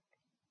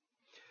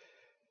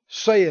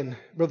saying,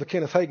 Brother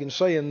Kenneth Hagin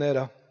saying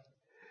that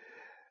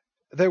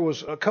there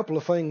was a couple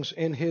of things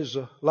in his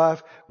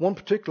life. One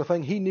particular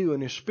thing he knew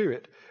in his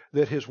spirit,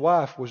 that his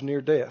wife was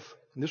near death.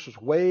 And this was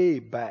way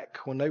back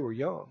when they were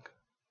young.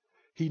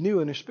 He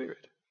knew in his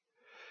spirit.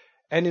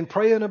 And in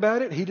praying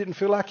about it, he didn't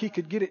feel like he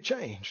could get it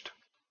changed.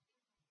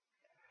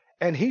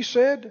 And he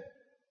said,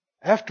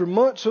 after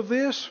months of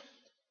this,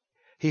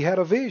 he had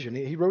a vision.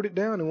 He wrote it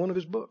down in one of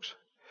his books.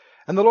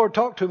 And the Lord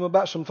talked to him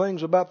about some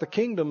things about the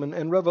kingdom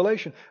and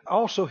Revelation.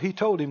 Also, He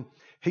told him,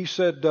 He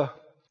said,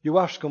 your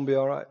wife's going to be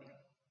all right.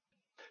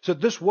 He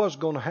said, this was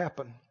going to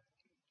happen,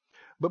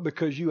 but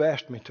because you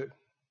asked me to.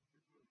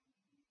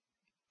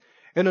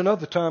 And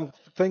another time,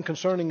 thing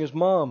concerning his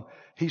mom,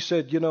 he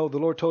said, the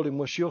Lord told him,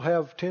 well, she'll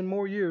have 10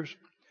 more years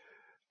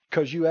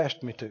because you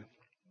asked me to. In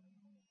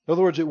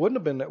other words, it wouldn't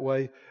have been that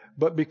way,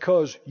 but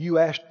because you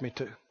asked me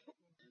to.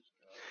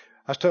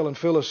 I was telling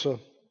Phyllis the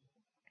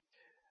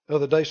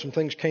other day, some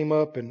things came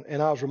up, and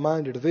I was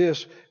reminded of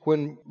this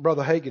when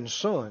Brother Hagin's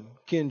son,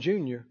 Ken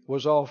Jr.,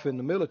 was off in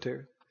the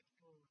military.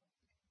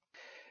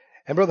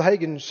 And Brother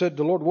Hagin said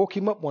the Lord woke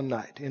him up one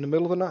night, in the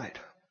middle of the night.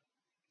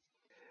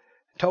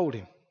 Told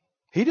him.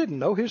 He didn't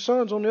know his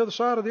son's on the other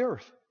side of the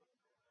earth.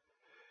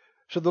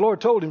 So the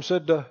Lord told him,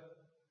 said,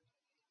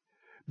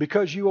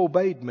 because you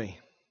obeyed me,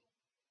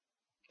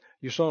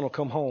 your son will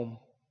come home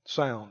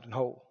sound and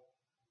whole.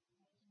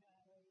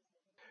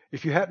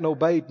 If you hadn't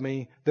obeyed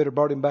me, they'd have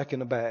brought him back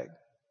in a bag.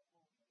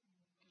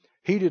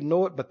 He didn't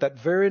know it, but that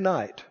very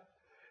night,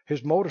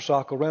 his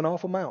motorcycle ran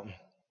off a mountain.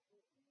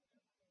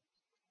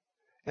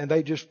 And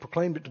they just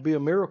proclaimed it to be a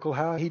miracle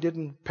how he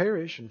didn't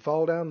perish and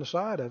fall down the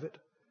side of it.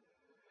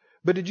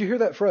 But did you hear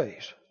that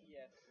phrase?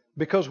 Yes.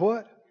 Because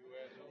what?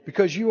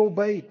 Because you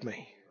obeyed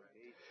me.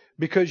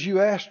 Because you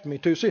asked me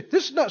to. See,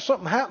 this is not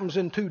something that happens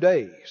in 2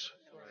 days.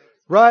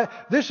 Right?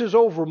 This is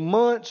over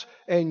months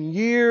and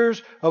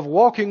years of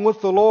walking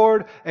with the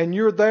Lord, and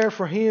you're there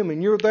for Him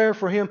and you're there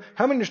for Him.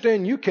 How many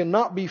understand you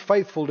cannot be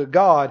faithful to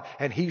God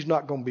and He's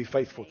not going to be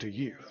faithful to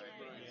you?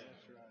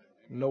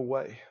 No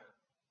way.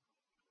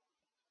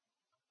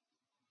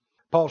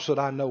 Paul said,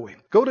 I know Him.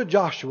 Go to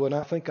Joshua, and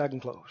I think I can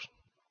close.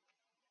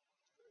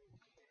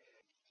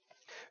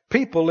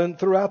 People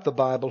throughout the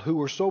Bible who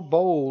were so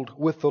bold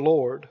with the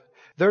Lord,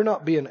 they're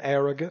not being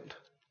arrogant.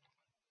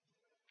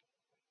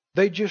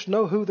 They just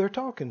know who they're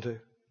talking to.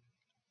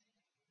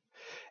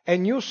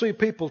 And you'll see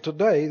people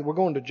today, we're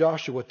going to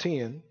Joshua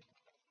 10.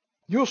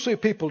 You'll see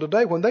people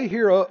today, when they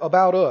hear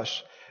about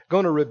us,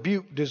 going to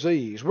rebuke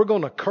disease. We're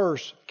going to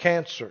curse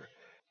cancer.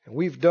 And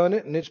we've done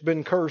it, and it's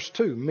been cursed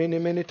too, many,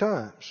 many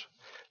times.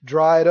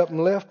 Dried up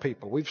and left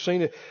people. We've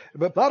seen it.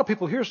 But a lot of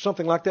people hear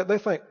something like that, they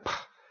think,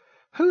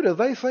 who do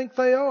they think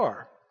they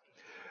are?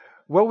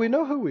 Well, we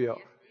know who we are.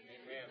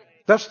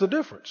 That's the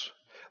difference.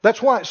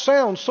 That's why it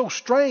sounds so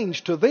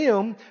strange to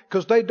them,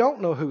 because they don't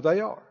know who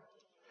they are.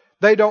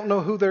 They don't know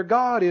who their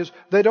God is.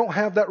 They don't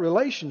have that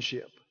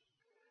relationship.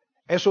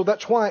 And so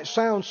that's why it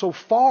sounds so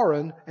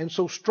foreign and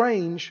so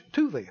strange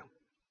to them.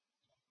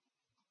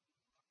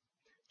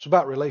 It's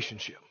about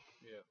relationship.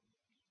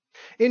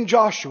 In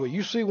Joshua,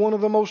 you see one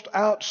of the most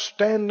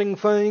outstanding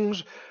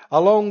things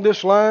along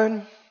this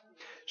line.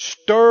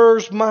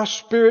 Stirs my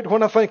spirit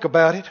when I think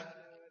about it.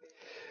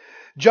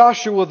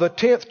 Joshua, the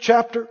 10th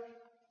chapter.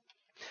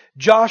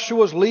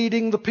 Joshua's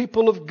leading the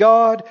people of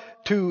God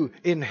to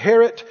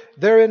inherit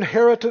their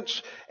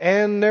inheritance,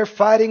 and they're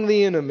fighting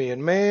the enemy.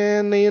 And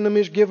man, the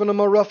enemy's giving them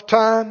a rough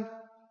time.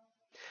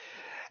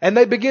 And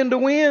they begin to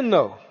win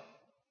though.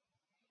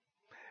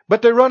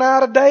 But they run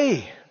out of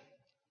day.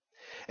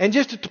 And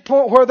just at the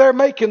point where they're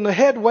making the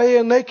headway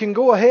and they can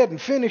go ahead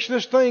and finish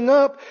this thing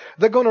up,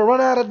 they're going to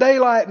run out of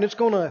daylight and it's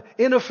going to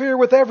interfere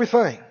with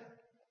everything.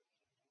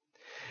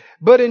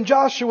 But in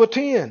Joshua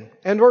 10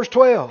 and verse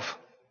 12,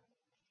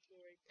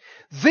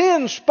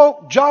 then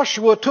spoke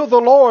Joshua to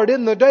the Lord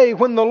in the day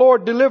when the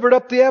Lord delivered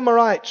up the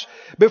Amorites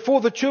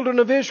before the children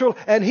of Israel.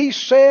 And he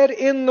said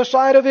in the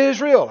sight of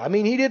Israel. I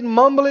mean, he didn't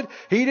mumble it.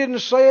 He didn't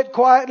say it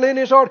quietly in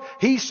his heart.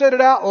 He said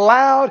it out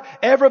loud.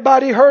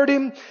 Everybody heard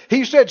him.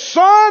 He said,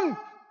 son,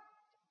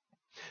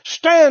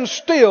 stand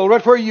still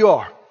right where you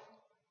are.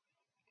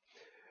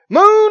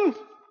 Moon,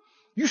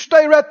 you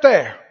stay right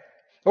there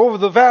over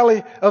the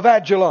valley of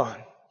Ajalon.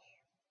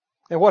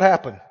 And what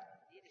happened?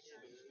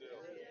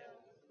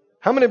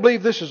 How many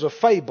believe this is a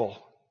fable?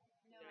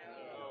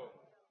 No.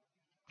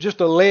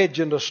 Just a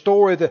legend, a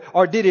story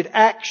or did it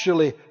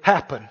actually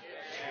happen?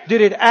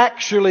 Did it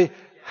actually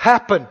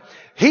happen?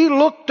 He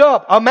looked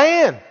up, a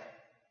man,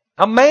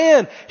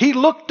 he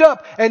looked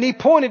up and he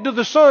pointed to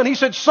the sun. He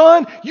said,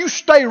 son, you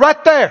stay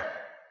right there.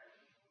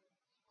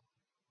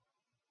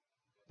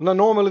 Now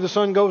normally the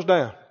sun goes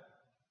down.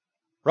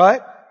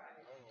 Right?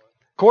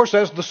 Of course,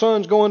 as the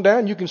sun's going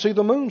down, you can see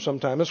the moon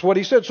sometime. That's what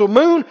he said. So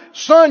moon,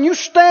 sun, you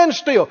stand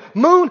still.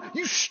 Moon,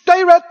 you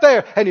stay right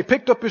there. And he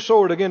picked up his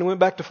sword again and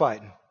went back to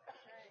fighting.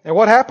 And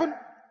what happened?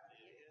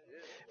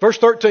 Verse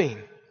 13.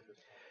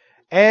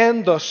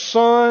 And the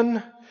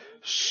sun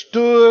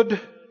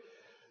stood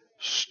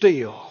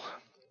still.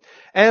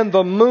 And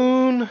the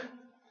moon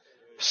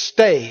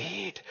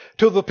stayed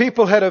till the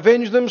people had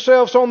avenged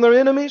themselves on their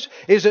enemies.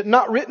 Is it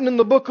not written in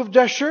the book of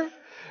Jasher?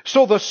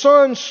 So the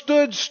sun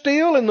stood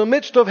still in the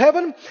midst of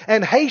heaven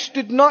and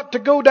hasted not to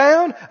go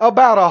down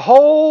about a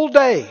whole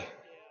day.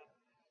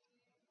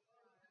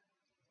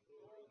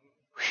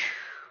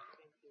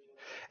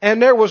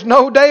 And there was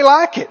no day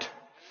like it,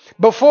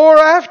 before or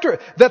after,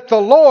 that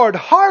the Lord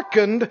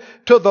hearkened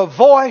to the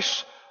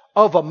voice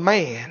of a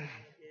man.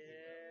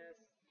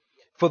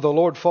 For the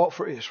Lord fought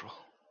for Israel.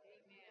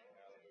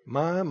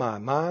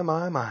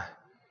 My.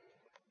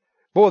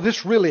 Boy,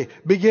 this really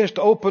begins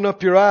to open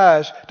up your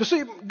eyes to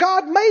see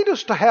God made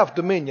us to have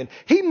dominion.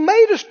 He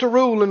made us to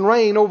rule and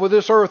reign over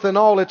this earth and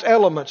all its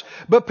elements.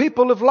 But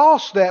people have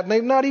lost that and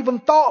they've not even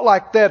thought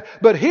like that.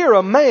 But here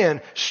a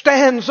man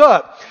stands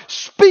up,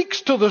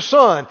 speaks to the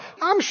sun.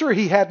 I'm sure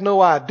he had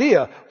no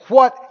idea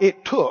what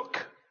it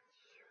took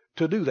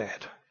to do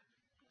that.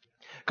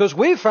 Because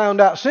we've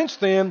found out since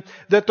then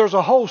that there's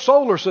a whole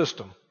solar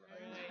system.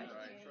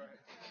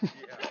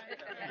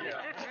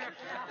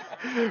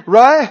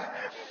 Right?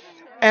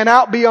 And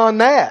out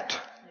beyond that,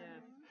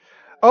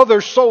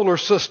 other solar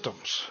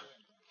systems,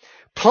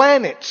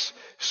 planets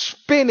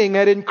spinning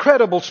at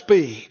incredible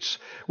speeds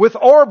with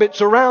orbits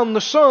around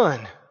the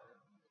sun.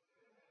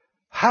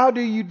 How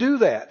do you do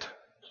that?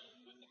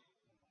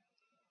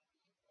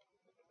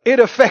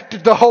 It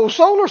affected the whole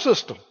solar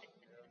system,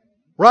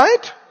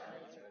 right?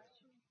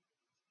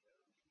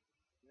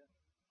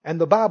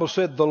 And the Bible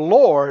said the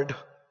Lord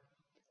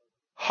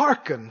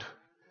hearkened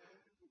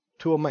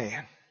to a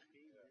man.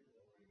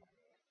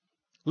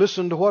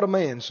 Listen to what a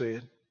man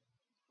said.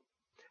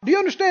 Do you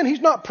understand? He's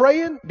not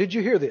praying. Did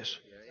you hear this?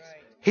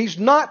 He's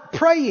not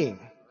praying.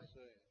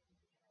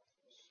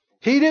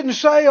 He didn't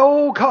say,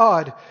 oh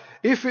God,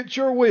 if it's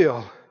your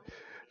will,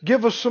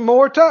 give us some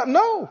more time.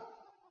 No.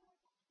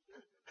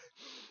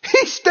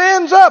 He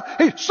stands up.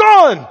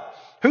 Son!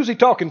 Who's he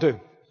talking to?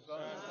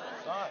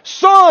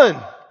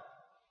 Son!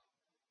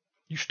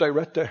 You stay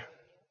right there.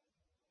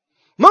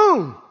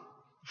 Moon!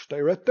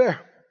 Stay right there.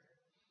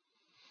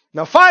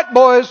 Now fight,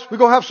 boys. We're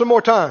going to have some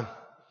more time.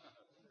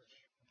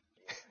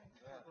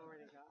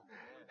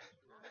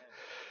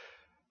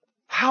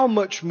 How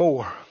much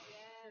more?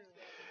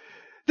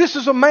 This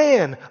is a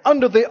man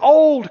under the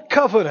old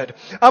covenant.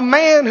 A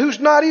man who's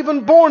not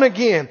even born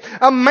again.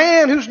 A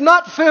man who's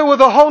not filled with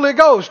the Holy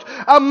Ghost.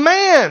 A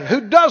man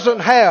who doesn't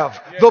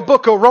have the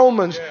book of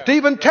Romans to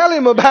even tell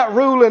him about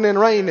ruling and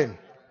reigning.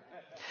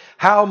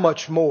 How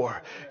much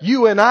more?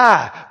 You and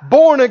I,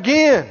 born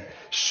again,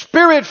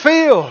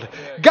 Spirit-filled,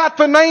 got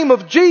the name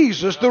of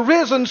Jesus, the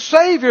risen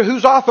Savior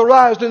who's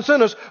authorized and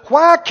sent us.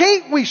 Why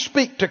can't we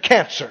speak to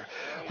cancer?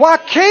 Why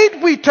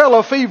can't we tell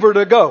a fever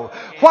to go?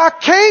 Why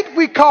can't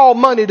we call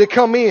money to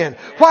come in?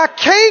 Why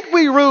can't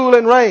we rule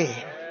and reign?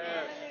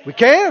 We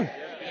can,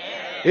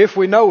 if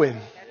we know Him.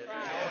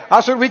 I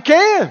said we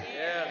can,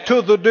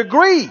 to the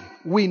degree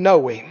we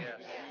know Him.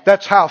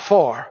 That's how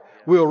far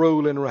we'll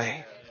rule and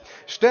reign.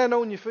 Stand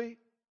on your feet.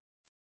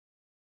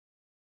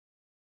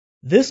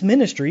 This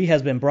ministry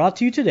has been brought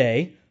to you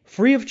today,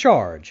 free of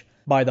charge,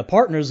 by the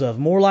partners of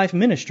More Life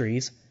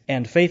Ministries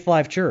and Faith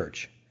Life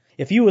Church.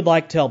 If you would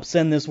like to help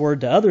send this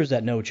word to others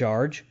at no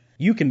charge,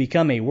 you can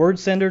become a word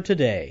sender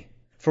today.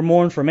 For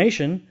more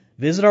information,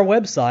 visit our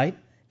website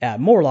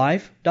at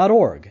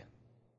morelife.org.